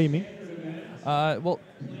tournament. How do you mean? Well,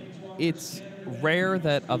 it's rare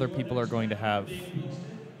that other people are going to have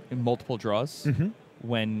multiple draws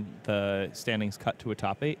when the standings cut to a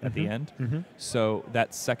top 8 at the end. So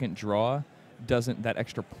that second draw doesn't, that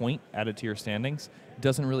extra point added to your standings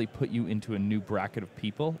doesn't really put you into a new bracket of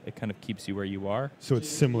people. It kind of keeps you where you are. So it's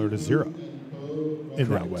similar to 0 in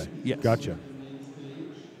that way. Yes. Gotcha.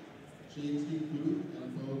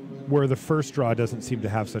 Where the first draw doesn't seem to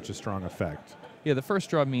have such a strong effect. Yeah, the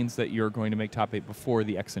first draw means that you're going to make top 8 before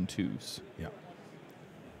the X and 2s. Yeah.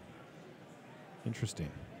 Interesting.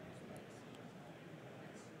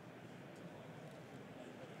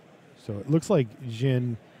 So it looks like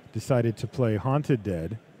Jin decided to play Haunted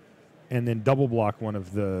Dead and then double block one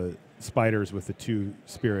of the spiders with the 2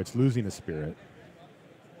 spirits, losing a spirit.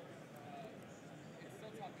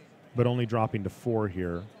 But only dropping to 4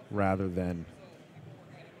 here rather than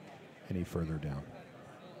any further down.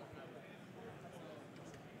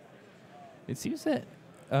 It seems that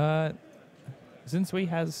Zinsui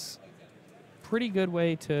has pretty good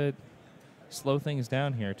way to slow things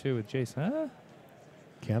down here, too, with Jace. Huh?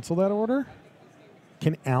 Cancel that order?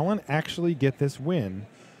 Can Alan actually get this win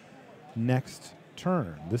next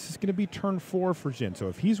turn? This is going to be turn 4 for Jin. So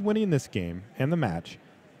if he's winning this game and the match,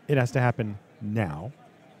 it has to happen now.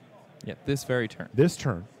 Yeah, this very turn. This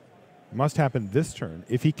turn. It must happen this turn.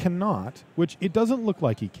 If he cannot, which it doesn't look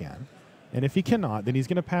like he can, and if he cannot, then he's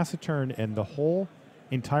going to pass a turn, and the whole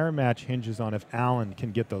entire match hinges on if Alan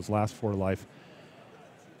can get those last 4 life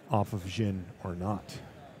off of Jin or not.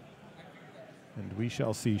 And we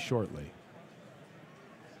shall see shortly.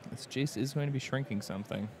 This Jace is going to be shrinking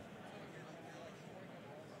something.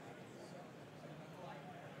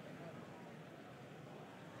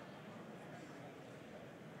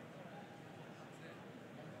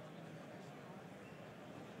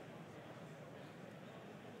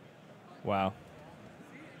 Wow.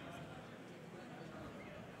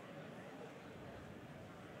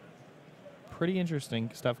 Pretty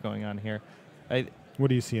interesting stuff going on here.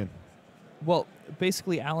 What are you seeing? Well,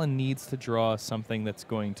 basically, Alan needs to draw something that's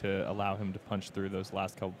going to allow him to punch through those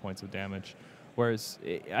last couple points of damage, whereas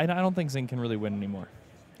I don't think Zing can really win anymore.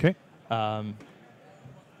 Okay.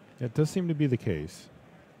 It does seem to be the case.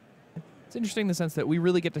 It's interesting in the sense that we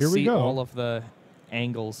really get to see all of the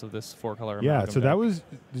angles of this four-color Amalgam Yeah, so deck. that was...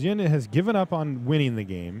 Jin has given up on winning the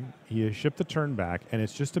game. He has shipped the turn back, and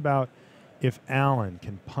it's just about if Alan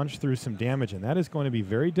can punch through some damage, and that is going to be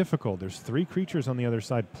very difficult. There's 3 creatures on the other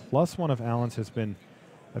side, plus one of Alan's has been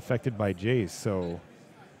affected by Jace, so...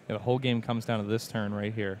 Yeah, the whole game comes down to this turn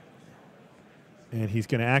right here. And he's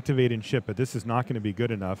going to activate and ship, but this is not going to be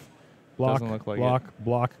good enough. Block, Doesn't look like block,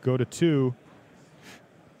 block, go to 2.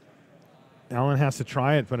 Alan has to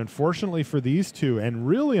try it, but unfortunately for these two, and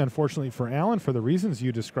really unfortunately for Alan for the reasons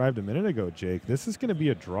you described a minute ago, Jake, this is going to be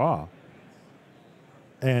a draw.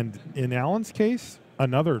 And in Alan's case,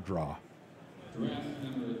 another draw. Draft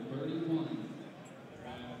number 31.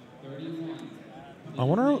 Draft 31. I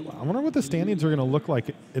wonder what the standings are going to look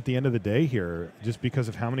like at the end of the day here, just because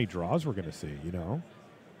of how many draws we're going to see, you know?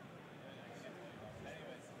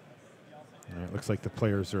 All right, looks like the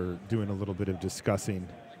players are doing a little bit of discussing,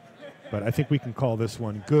 but I think we can call this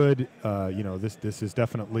one good. You know, this is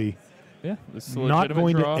definitely this is a not legitimate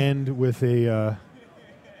going draw. to end with a.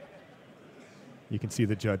 You can see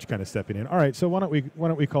the judge kind of stepping in. All right, so why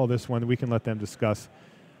don't we call this one? We can let them discuss.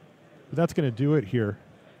 But that's going to do it here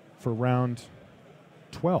for round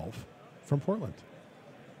 12 from Portland.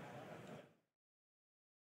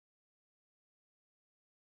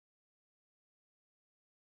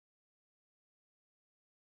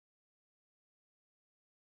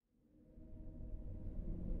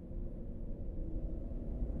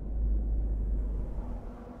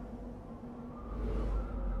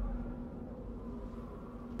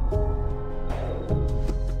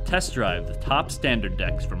 Test drive the top standard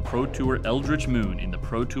decks from Pro Tour Eldritch Moon in the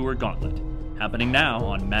Pro Tour Gauntlet, happening now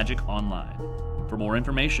on Magic Online. For more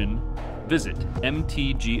information, visit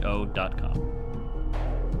mtgo.com.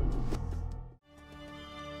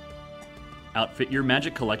 Outfit your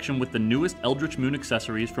Magic collection with the newest Eldritch Moon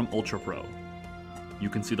accessories from Ultra Pro. You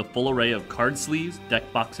can see the full array of card sleeves,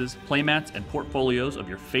 deck boxes, playmats, and portfolios of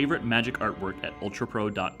your favorite Magic artwork at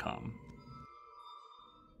ultrapro.com.